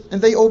orders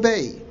and they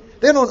obey.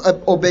 They don't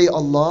obey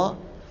Allah.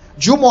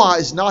 Jumu'ah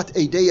is not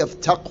a day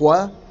of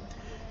taqwa.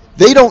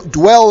 They don't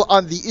dwell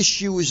on the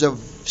issues of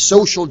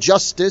social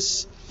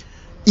justice,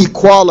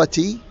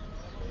 equality.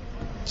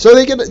 So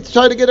they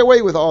try to get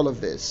away with all of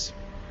this.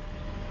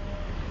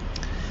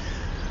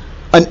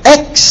 An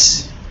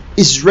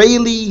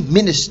ex-Israeli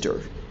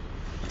minister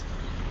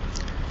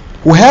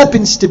who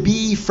happens to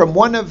be from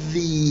one of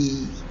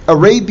the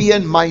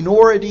Arabian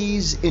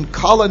minorities in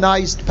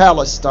colonized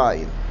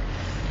Palestine.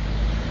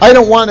 I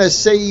don't want to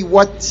say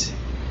what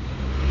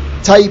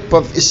type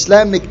of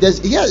Islamic...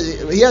 He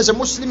has a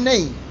Muslim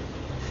name.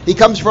 He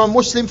comes from a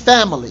Muslim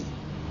family.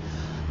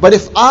 But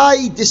if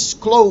I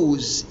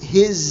disclose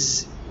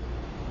his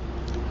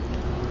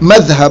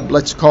madhab,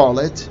 let's call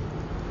it,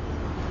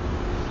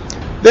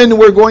 then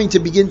we're going to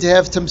begin to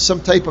have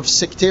some type of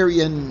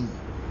sectarian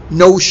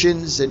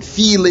notions and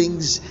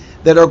feelings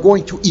that are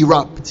going to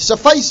erupt.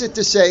 Suffice it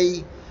to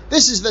say,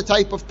 this is the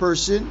type of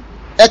person,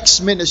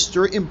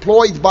 ex-minister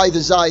employed by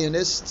the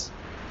Zionists,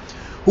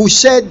 who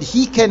said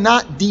he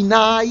cannot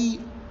deny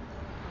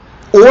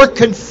or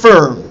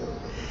confirm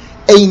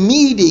a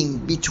meeting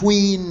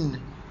between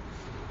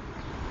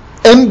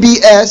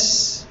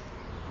MBS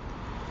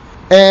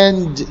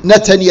and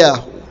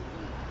Netanyahu.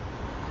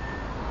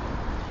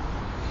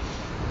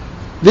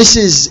 This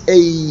is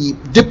a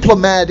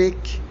diplomatic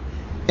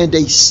and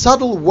a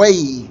subtle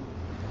way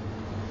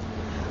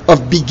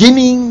of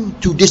beginning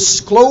to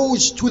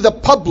disclose to the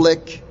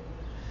public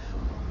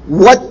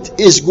what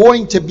is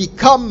going to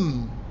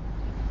become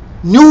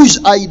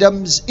news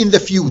items in the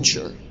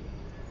future.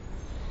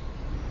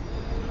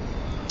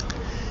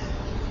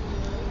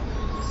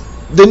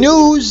 The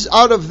news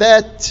out of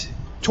that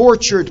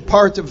tortured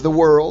part of the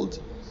world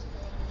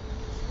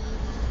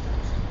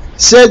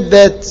said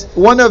that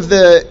one of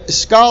the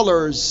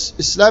scholars,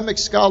 Islamic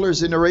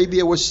scholars in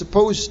Arabia, was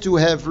supposed to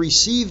have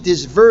received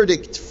his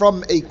verdict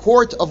from a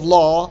court of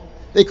law.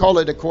 They call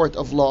it a court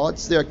of law.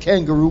 It's their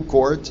kangaroo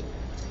court.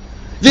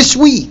 This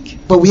week,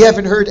 but we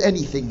haven't heard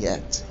anything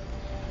yet.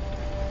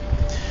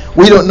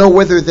 We don't know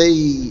whether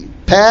they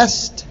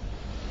passed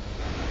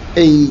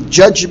a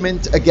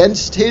judgment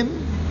against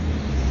him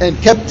and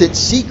kept it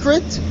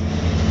secret,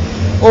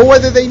 or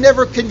whether they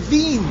never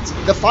convened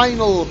the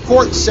final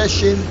court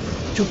session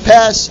to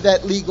pass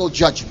that legal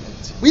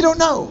judgment. We don't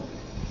know.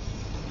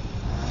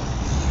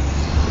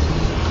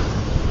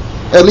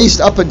 At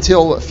least up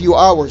until a few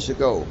hours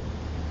ago.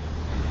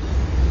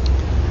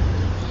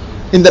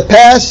 In the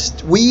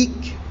past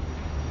week,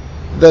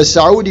 the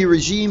Saudi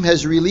regime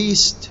has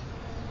released,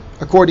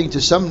 according to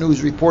some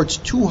news reports,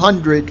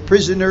 200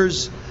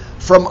 prisoners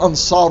from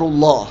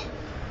Ansarullah.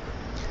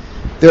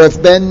 There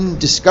have been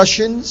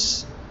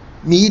discussions,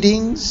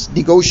 meetings,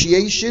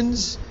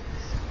 negotiations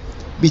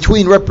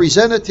between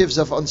representatives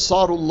of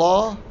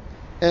Ansarullah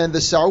and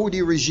the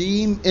Saudi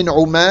regime in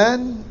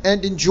Oman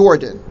and in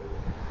Jordan.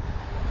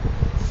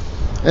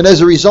 And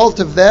as a result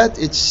of that,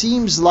 it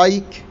seems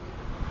like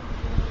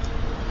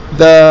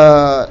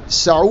the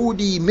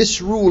Saudi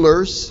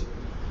misrulers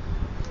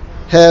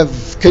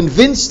have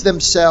convinced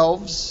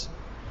themselves,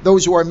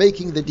 those who are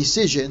making the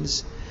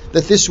decisions,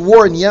 that this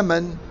war in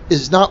Yemen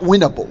is not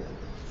winnable.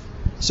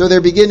 So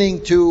they're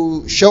beginning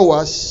to show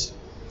us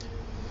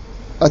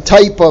a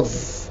type of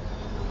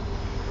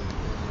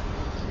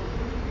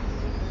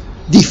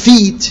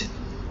defeat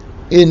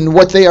in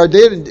what they are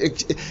doing.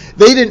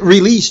 They didn't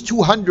release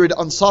 200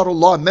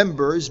 Ansarullah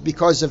members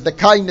because of the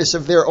kindness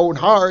of their own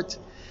heart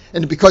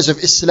and because of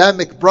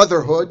Islamic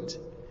brotherhood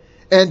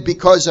and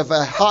because of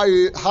a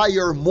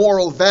higher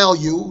moral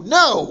value.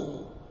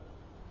 No!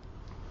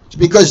 It's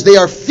because they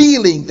are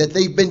feeling that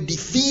they've been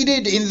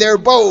defeated in their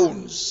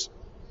bones.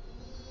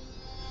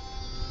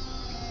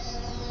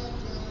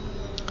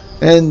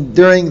 And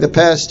during the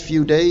past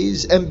few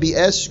days,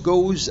 MBS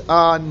goes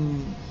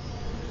on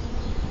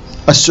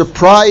a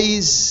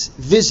surprise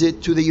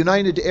visit to the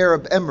United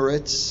Arab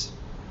Emirates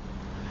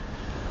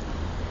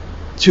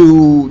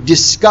to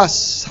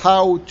discuss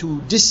how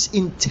to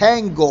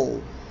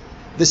disentangle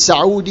the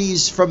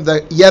Saudis from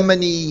the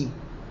Yemeni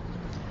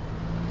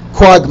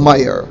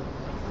quagmire.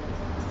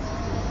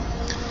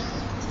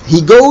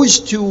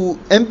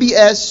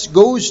 MBS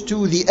goes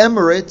to the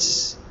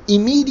Emirates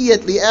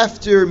immediately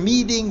after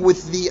meeting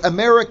with the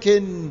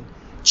American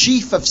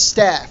Chief of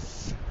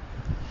Staff,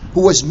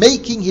 who was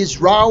making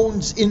his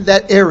rounds in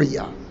that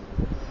area.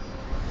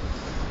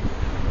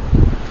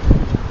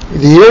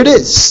 Here it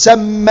is.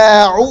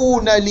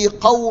 سَمَّاعُونَ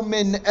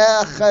لِقَوْمٍ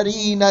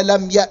آخَرِينَ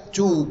لَمْ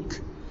يَأْتُوكَ.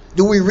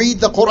 Do we read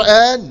the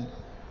Quran?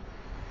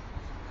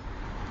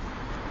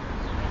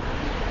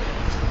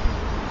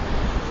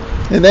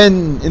 And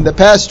then in the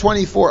past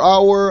 24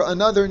 hours,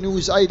 another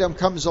news item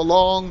comes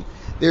along.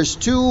 There's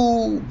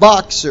two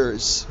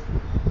boxers,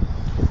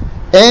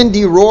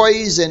 Andy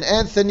Royce and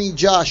Anthony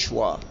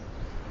Joshua.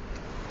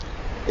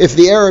 If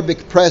the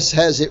Arabic press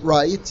has it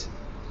right,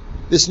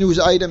 this news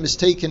item is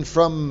taken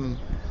from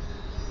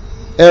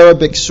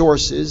Arabic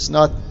sources,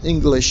 not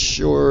English,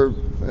 or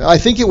I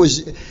think it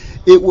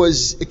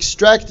was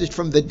extracted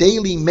from the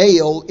Daily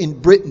Mail in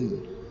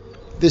Britain,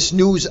 this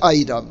news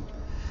item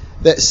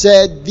that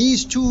said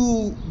these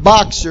two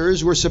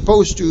boxers were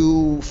supposed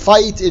to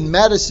fight in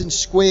Madison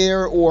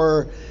Square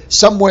or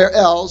somewhere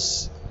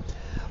else,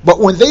 but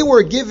when they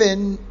were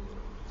given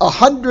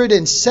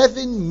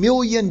 $107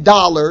 million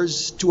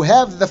to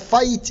have the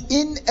fight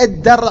in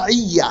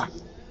Ad-Dar'iyah.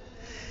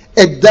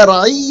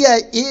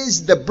 Ad-Dar'iyah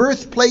is the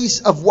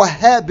birthplace of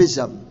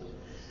Wahhabism,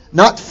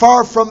 not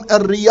far from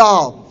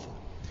Riyadh,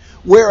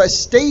 where a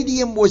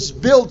stadium was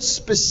built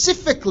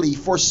specifically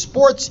for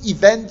sports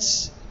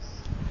events,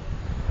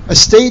 a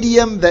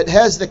stadium that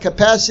has the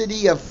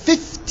capacity of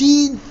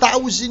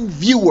 15,000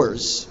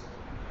 viewers.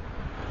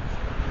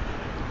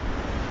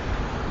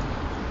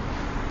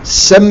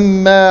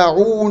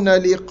 سَمَّاعُونَ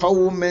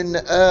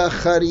لِقَوْمٍ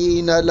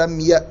آخَرِينَ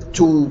لَمْ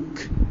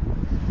يَأْتُوكَ.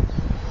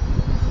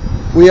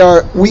 We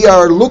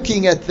are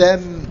looking at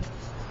them,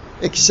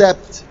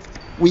 except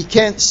we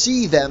can't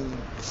see them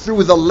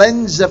through the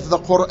lens of the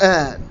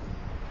Quran.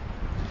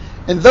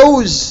 And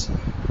those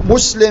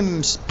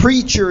Muslims,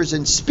 preachers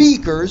and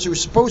speakers who are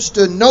supposed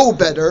to know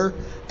better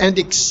and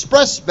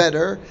express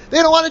better, they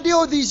don't want to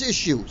deal with these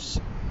issues.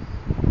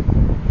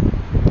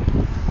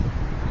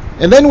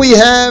 And then we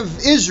have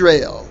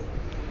Israel,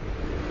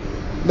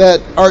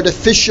 that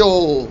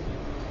artificial,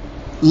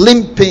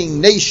 limping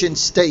nation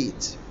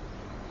state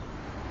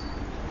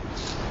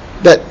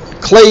that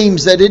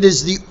claims that it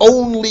is the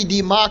only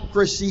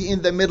democracy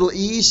in the Middle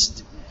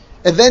East,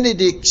 and then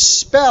it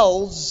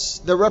expels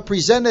the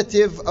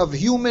representative of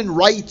Human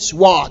Rights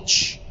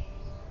Watch.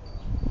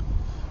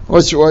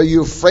 Are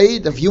you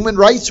afraid of Human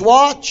Rights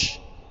Watch?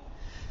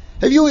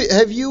 Have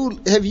you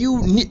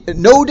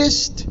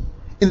noticed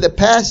in the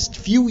past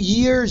few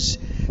years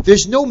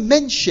there's no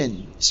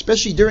mention,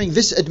 especially during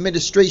this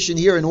administration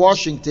here in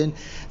Washington,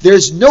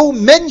 there's no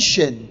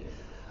mention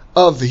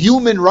of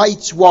Human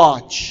Rights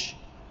Watch,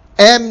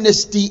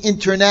 Amnesty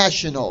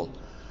International,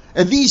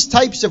 and these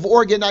types of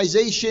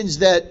organizations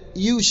that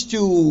used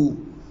to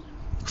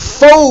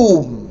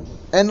foam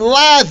and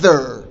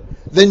lather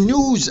the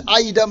news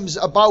items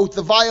about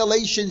the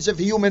violations of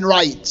human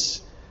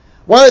rights.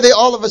 Why are they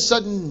all of a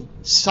sudden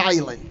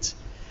silent?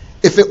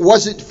 If it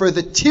wasn't for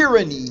the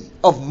tyranny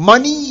of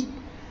money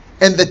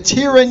and the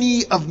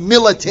tyranny of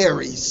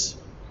militaries.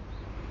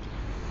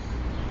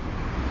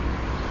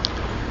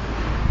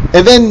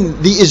 And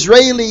then the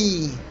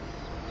Israeli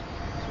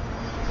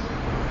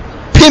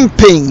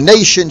pimping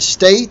nation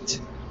state,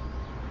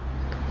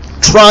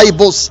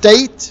 tribal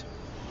state,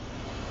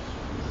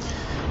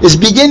 is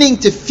beginning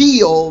to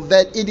feel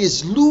that it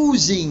is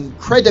losing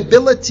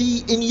credibility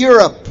in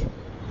Europe.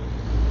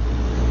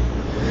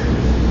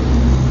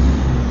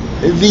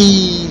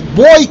 The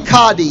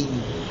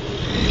boycotting,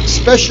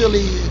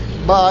 especially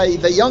by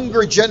the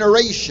younger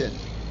generation,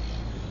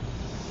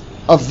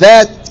 of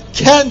that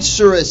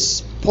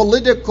cancerous,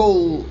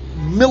 political,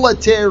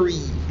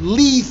 military,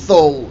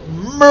 lethal,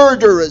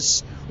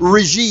 murderous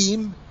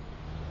regime,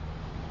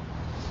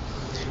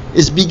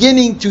 is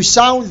beginning to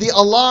sound the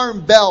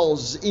alarm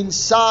bells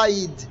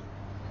inside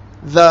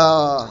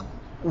the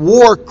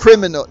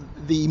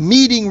the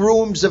meeting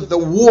rooms of the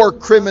war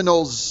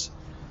criminals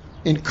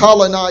in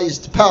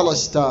colonized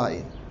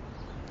Palestine.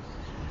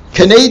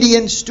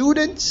 Canadian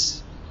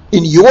students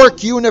in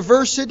York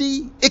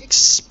University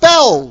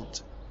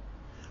expelled,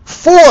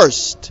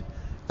 forced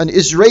an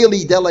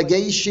Israeli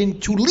delegation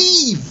to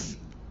leave.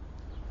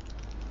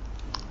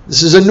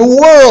 This is a new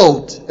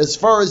world as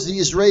far as the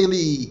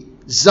Israeli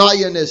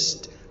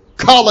Zionist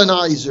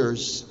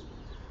colonizers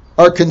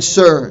are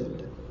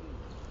concerned.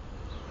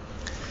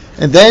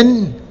 And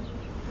then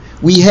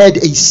we had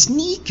a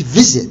sneak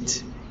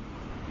visit.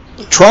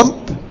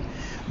 Trump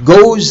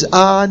goes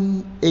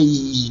on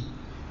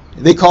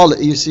they call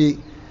it, you see,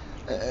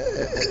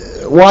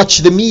 watch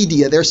the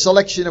media, their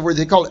selection of words,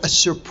 they call it a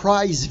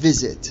surprise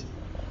visit.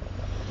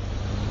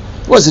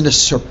 It wasn't a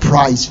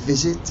surprise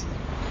visit.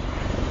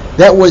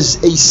 That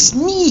was a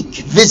sneak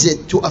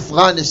visit to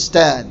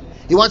Afghanistan.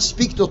 He wants to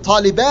speak to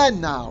Taliban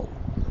now.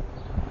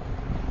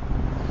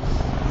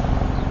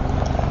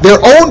 Their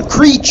own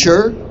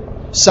creature,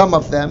 some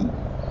of them,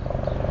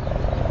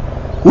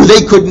 who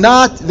they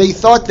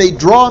thought they'd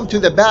draw them to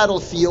the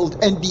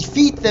battlefield and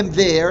defeat them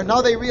there.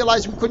 Now they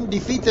realize we couldn't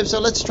defeat them,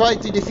 so let's try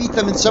to defeat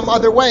them in some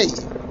other way.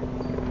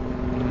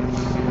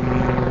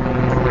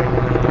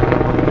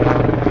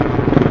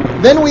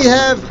 Then we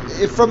have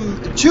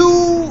from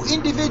two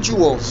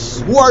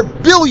individuals who are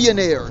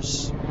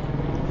billionaires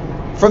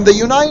from the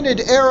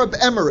United Arab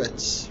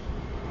Emirates.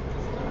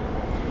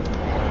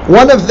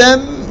 One of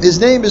them, his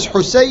name is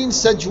Hussein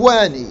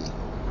Sajwani,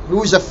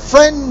 who is a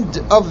friend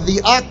of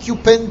the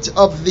occupant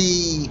of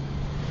the,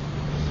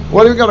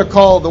 what are we going to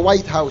call the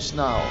White House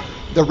now?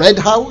 The Red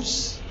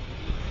House?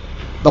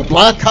 The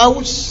Black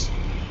House?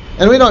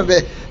 And we don't,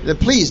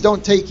 please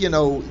don't take,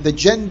 the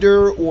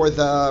gender or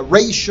the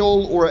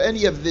racial or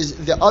any of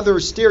the other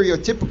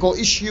stereotypical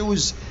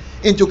issues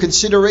into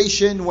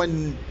consideration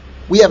when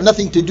we have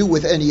nothing to do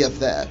with any of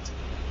that.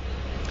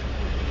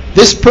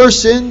 This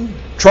person,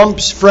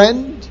 Trump's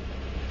friend,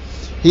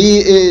 he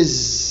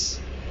is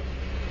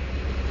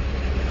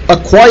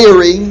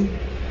acquiring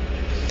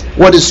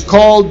what is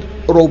called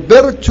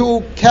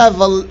Roberto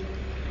Cavalli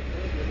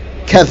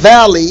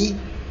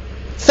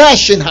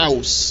Fashion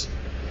House.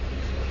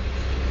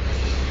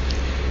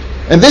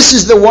 And this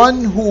is the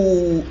one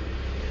who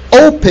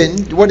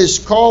opened what is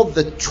called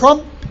the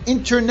Trump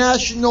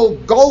International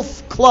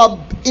Golf Club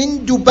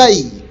in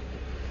Dubai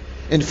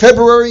in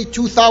February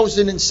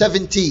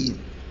 2017.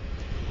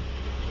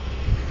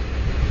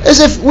 As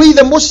if we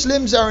the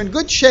Muslims are in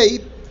good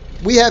shape,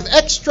 we have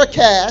extra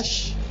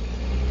cash,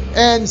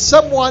 and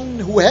someone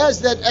who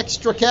has that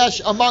extra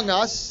cash among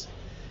us,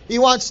 he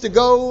wants to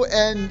go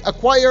and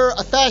acquire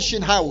a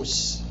fashion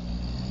house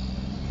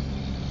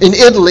in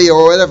Italy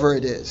or whatever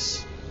it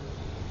is.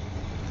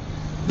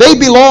 They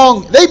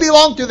belong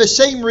to the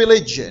same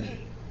religion.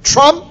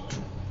 Trump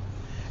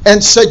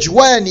and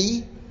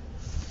Sajwani,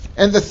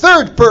 and the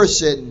third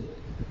person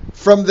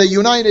from the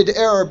United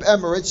Arab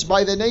Emirates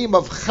by the name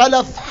of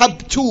Khalaf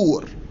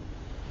Habtour,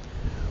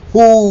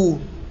 who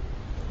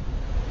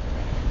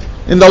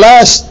in the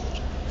last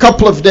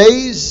couple of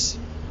days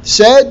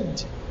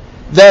said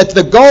that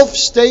the Gulf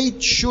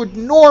state should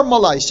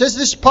normalize. Says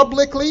this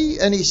publicly,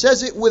 and he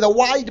says it with a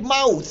wide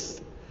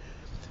mouth.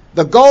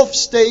 The Gulf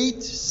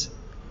states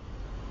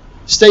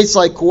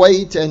like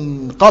Kuwait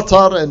and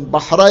Qatar and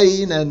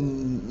Bahrain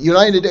and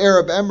United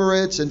Arab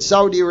Emirates and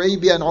Saudi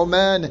Arabia and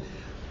Oman,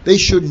 they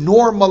should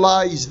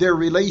normalize their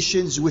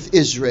relations with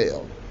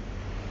Israel.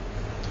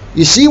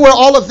 You see where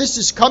all of this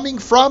is coming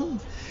from?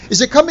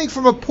 Is it coming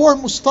from a poor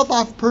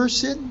mustadaf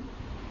person?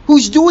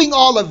 Who's doing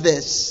all of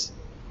this?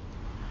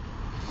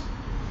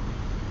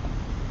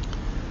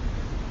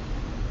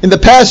 In the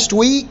past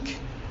week,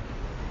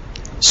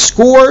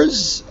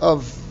 scores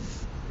of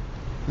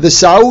the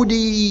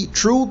Saudi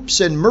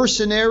troops and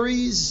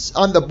mercenaries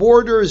on the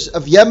borders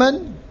of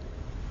Yemen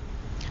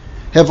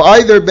have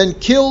either been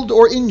killed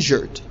or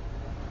injured.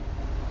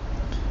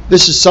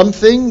 This is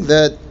something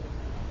that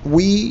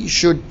we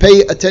should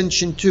pay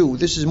attention to.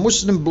 This is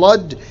Muslim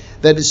blood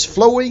that is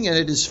flowing, and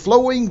it is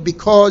flowing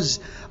because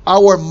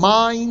our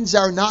minds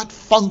are not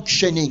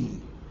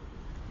functioning.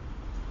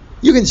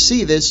 You can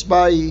see this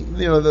by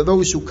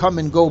those who come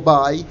and go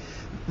by.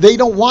 They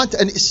don't want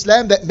an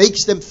Islam that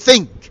makes them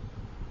think.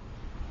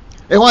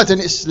 They want an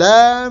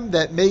Islam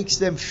that makes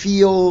them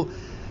feel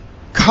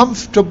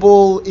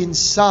comfortable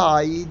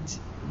inside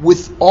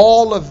with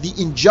all of the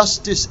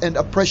injustice and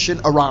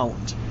oppression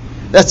around.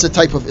 That's the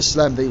type of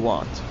Islam they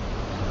want.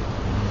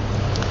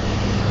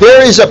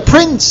 There is a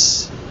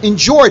prince in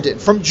Jordan,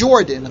 from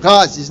Jordan,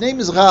 Ghazi. His name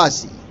is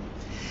Ghazi.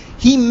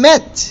 He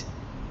met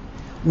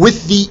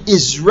with the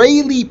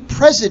Israeli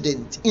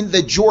president in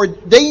the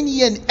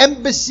Jordanian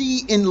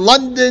embassy in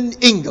London,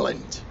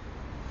 England.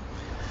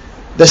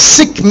 The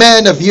sick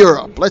man of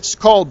Europe. Let's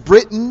call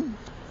Britain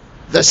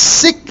the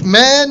sick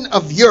man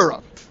of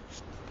Europe.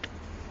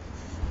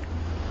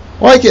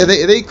 Like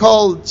they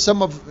called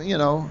some of,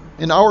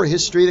 in our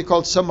history, they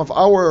called some of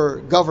our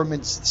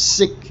governments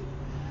sick,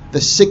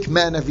 the sick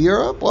man of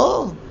Europe.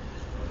 Well,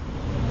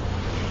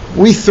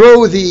 we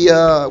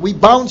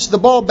bounce the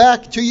ball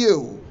back to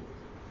you.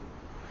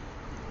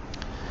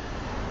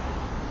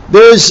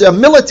 There's a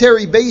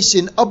military base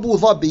in Abu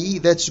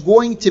Dhabi that's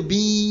going to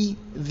be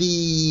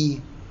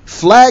the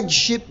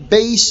flagship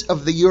base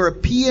of the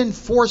European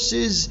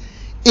forces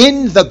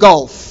in the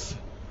Gulf.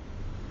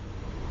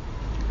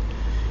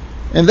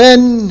 And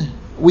then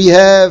we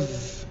have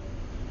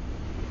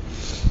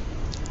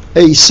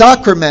a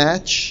soccer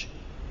match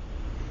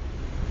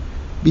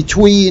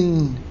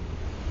between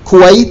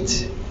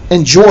Kuwait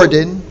and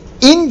Jordan.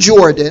 In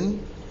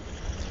Jordan,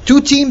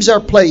 two teams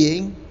are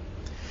playing,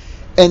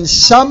 and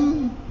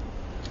some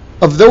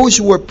of those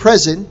who were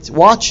present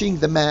watching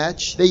the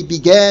match, they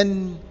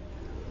began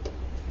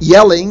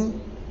yelling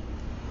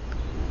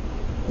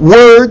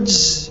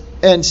words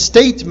and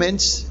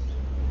statements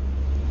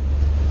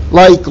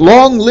like,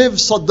 "Long live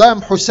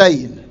Saddam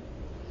Hussein."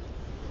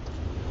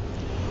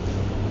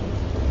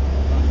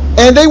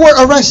 And they were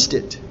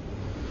arrested.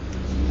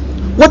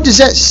 What does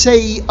that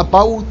say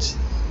about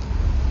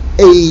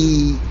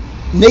a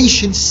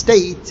nation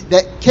state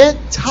that can't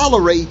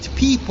tolerate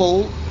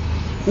people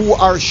who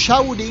are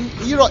shouting?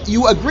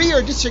 You agree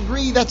or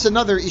disagree, that's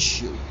another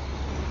issue.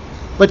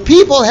 But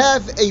people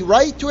have a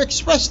right to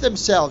express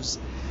themselves.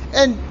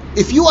 And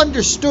if you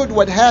understood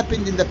what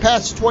happened in the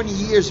past 20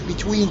 years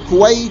between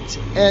Kuwait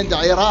and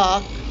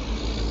Iraq,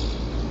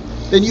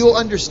 then you'll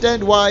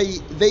understand why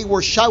they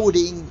were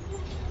shouting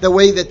the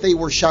way that they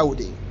were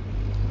shouting.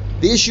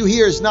 The issue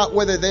here is not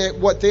whether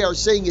what they are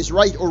saying is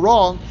right or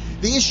wrong.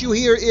 The issue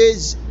here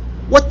is,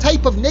 what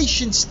type of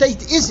nation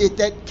state is it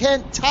that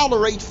can't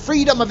tolerate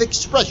freedom of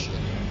expression?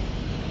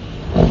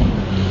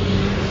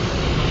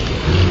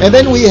 And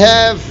then we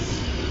have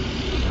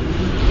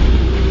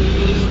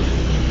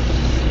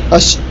a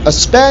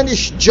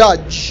Spanish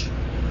judge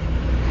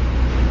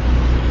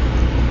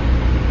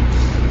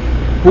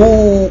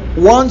who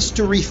wants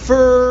to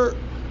refer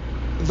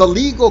the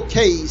legal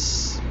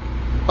case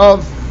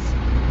of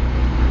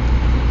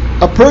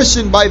a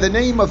person by the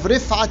name of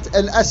Rifat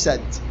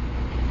al-Assad.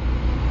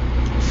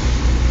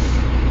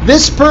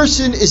 This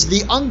person is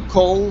the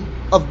uncle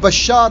of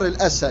Bashar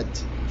al-Assad.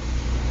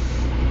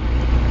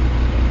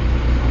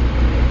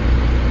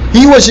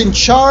 He was in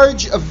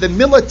charge of the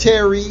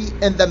military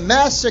and the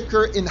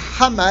massacre in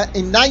Hama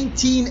in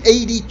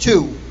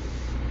 1982.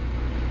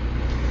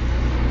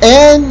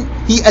 And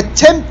he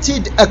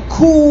attempted a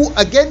coup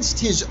against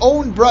his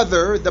own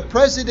brother, the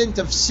president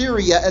of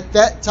Syria at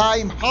that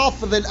time,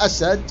 Hafez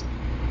al-Assad.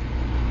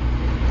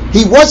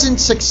 He wasn't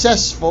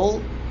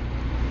successful.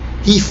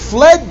 He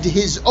fled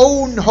his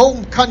own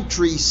home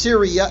country,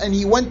 Syria, and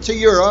he went to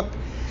Europe,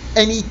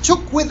 and he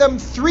took with him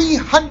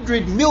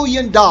 $300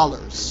 million.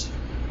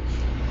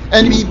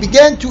 And he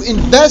began to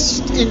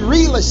invest in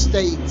real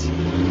estate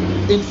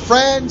in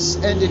France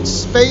and in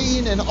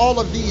Spain and all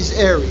of these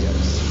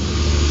areas.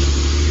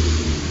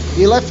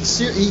 He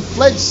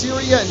fled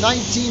Syria in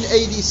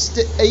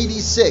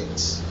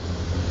 1986.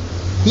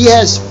 He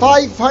has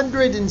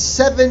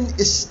 507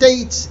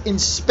 estates in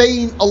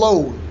Spain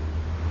alone.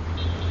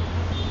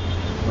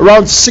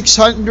 Around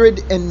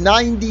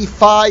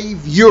 695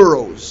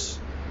 euros.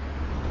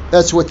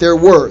 That's what they're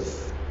worth.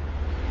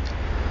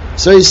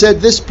 So he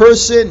said this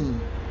person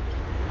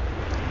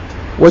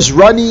was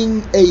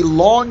running a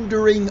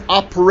laundering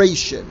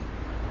operation.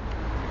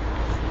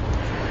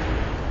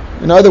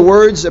 In other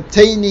words,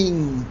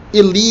 obtaining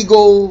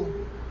illegal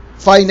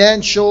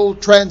financial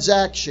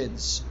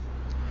transactions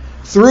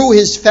through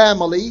his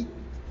family.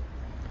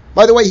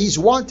 By the way, he's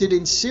wanted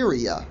in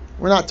Syria.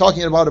 We're not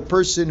talking about a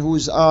person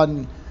who's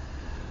on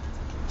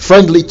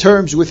friendly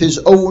terms with his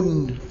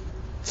own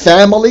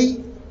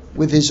family,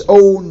 with his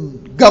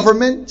own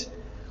government,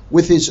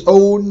 with his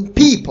own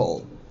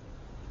people.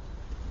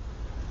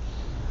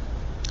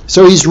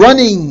 So he's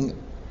running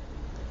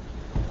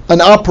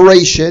an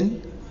operation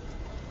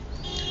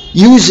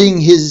using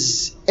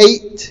his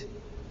 8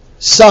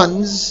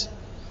 sons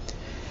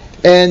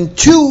and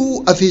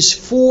 2 of his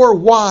 4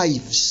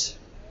 wives.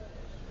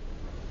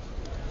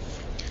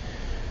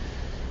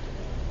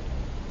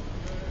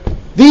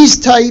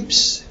 These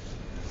types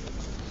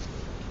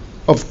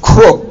of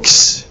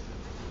crooks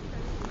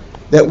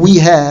that we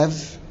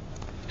have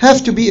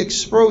to be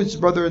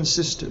exposed, brothers and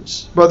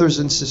sisters.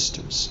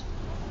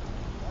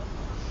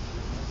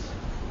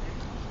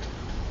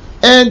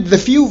 And the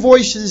few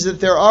voices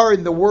that there are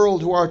in the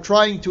world who are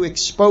trying to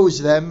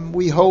expose them,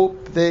 we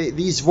hope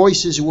these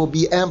voices will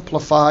be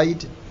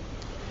amplified,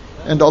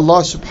 and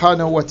Allah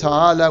subhanahu wa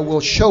ta'ala will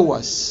show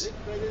us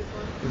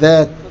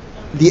that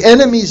the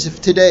enemies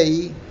of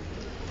today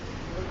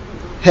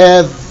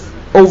have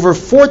over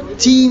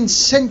 14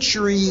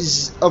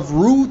 centuries of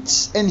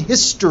roots and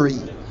history.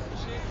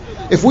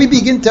 If we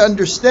begin to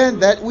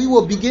understand that, we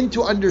will begin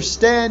to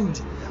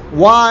understand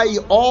why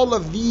all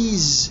of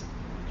these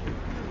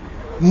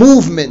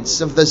movements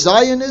of the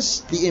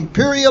Zionists, the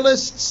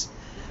imperialists,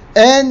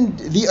 and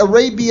the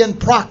Arabian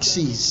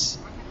proxies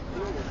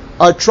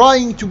are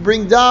trying to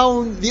bring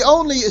down the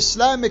only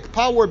Islamic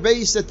power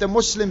base that the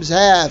Muslims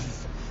have,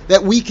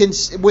 that we can,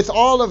 with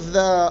all of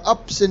the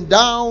ups and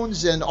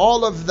downs and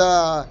all of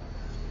the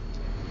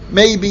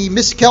maybe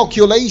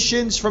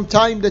miscalculations from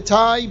time to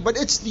time, but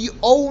it's the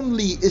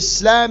only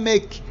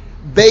Islamic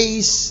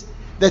base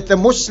that the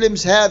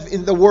Muslims have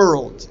in the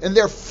world, and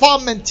they're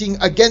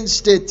fomenting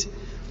against it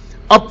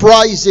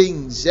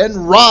uprisings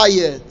and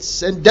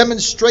riots and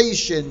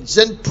demonstrations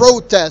and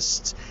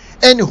protests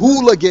and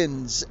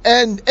hooligans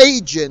and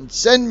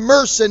agents and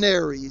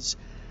mercenaries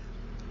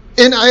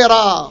in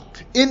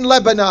Iraq, in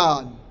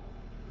Lebanon.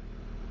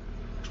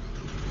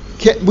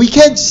 We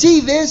can't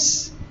see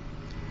this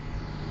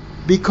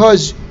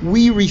because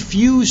we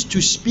refuse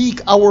to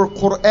speak our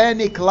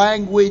Quranic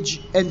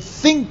language and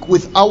think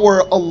with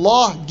our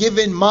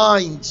Allah-given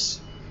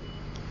minds.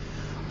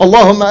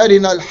 Allahumma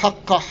arina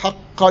al-haqqa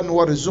haqqan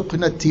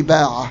warzuqna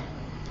ittiba'ah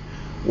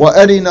wa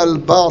arina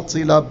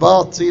al-batila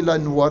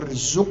batilan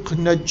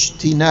warzuqna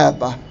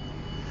ijtinabah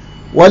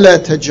wa la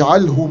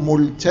taj'alhu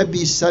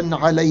multabisan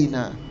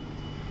alayna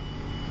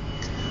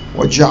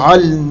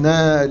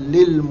waj'alna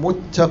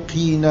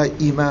lilmuttaqina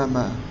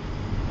imama.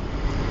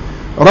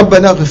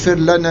 ربنا اغفر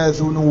لنا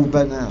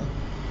ذنوبنا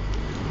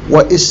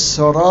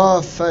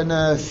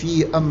وإسرافنا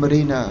في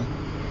أمرنا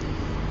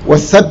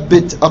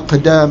وثبت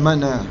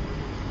أقدامنا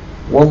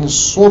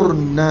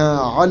وانصرنا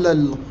على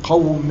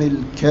القوم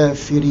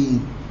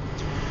الكافرين.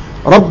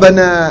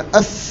 ربنا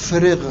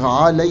أفرغ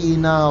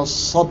علينا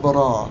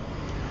صبرا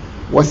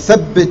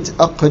وثبت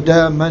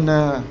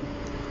أقدامنا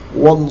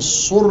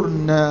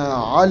وانصرنا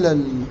على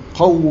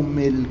القوم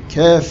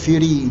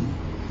الكافرين.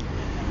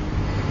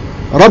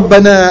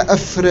 ربنا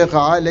أفرغ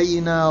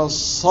علينا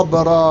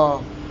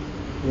صبرا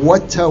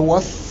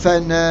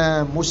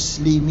وتوفنا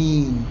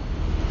مسلمين.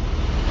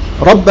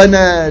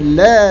 ربنا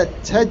لا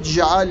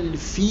تجعل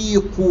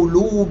في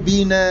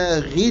قلوبنا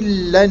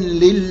غلا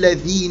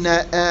للذين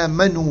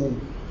آمنوا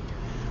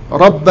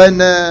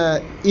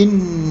ربنا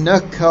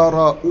إنك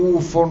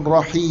رؤوف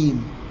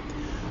رحيم.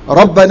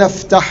 ربنا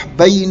افتح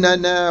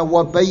بيننا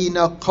وبين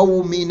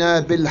قومنا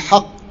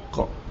بالحق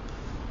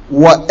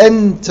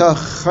وأنت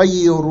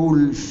خير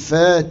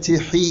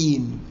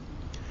الفاتحين.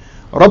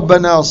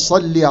 ربنا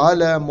صل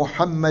على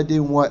محمد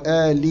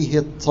وآله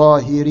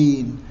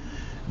الطاهرين.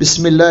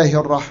 بسم الله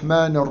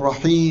الرحمن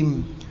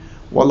الرحيم.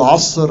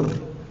 والعصر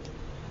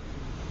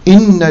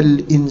إن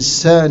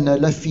الإنسان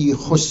لفي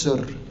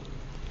خسر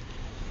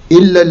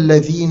إلا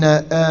الذين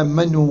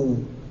آمنوا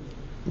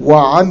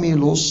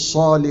وعملوا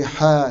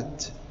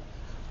الصالحات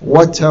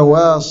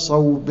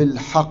وتواصوا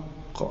بالحق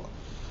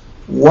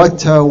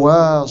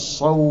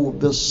وتواصوا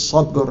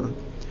بالصبر.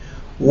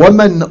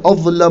 ومن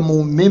أظلم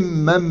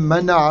ممن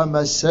منع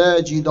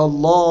مساجد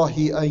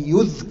الله أن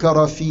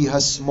يذكر فيها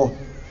اسمه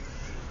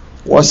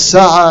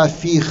وسعى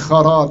في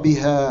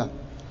خرابها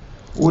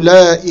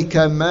أولئك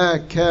ما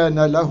كان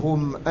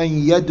لهم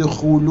أن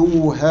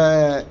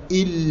يدخلوها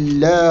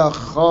إلا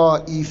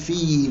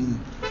خائفين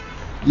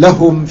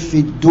لهم في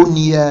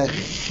الدنيا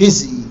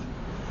خزي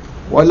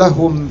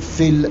ولهم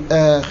في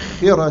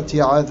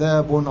الآخرة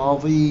عذاب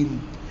عظيم.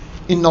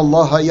 إن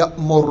الله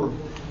يأمر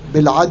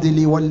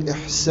بالعدل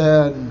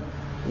والإحسان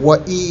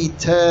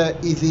وإيتاء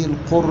ذي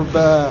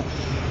القربى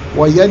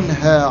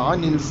وينهى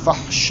عن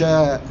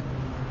الفحشاء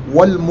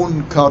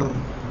والمنكر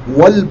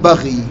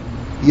والبغي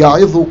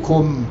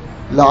يعظكم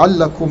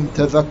لعلكم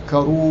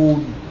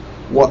تذكرون.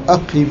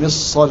 وأقم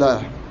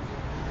الصلاة.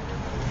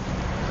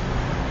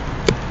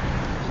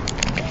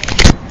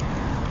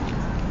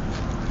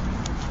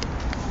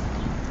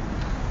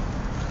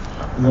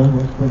 الله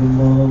أكبر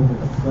الله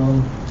أكبر.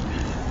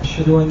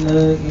 أشهد أن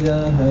لا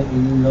إله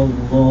إلا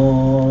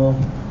الله.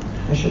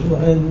 أشهد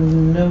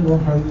أن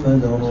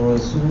محمدا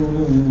رسول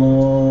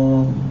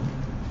الله.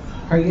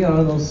 حي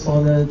على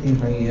الصلاة،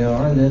 حي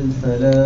على الفلاح.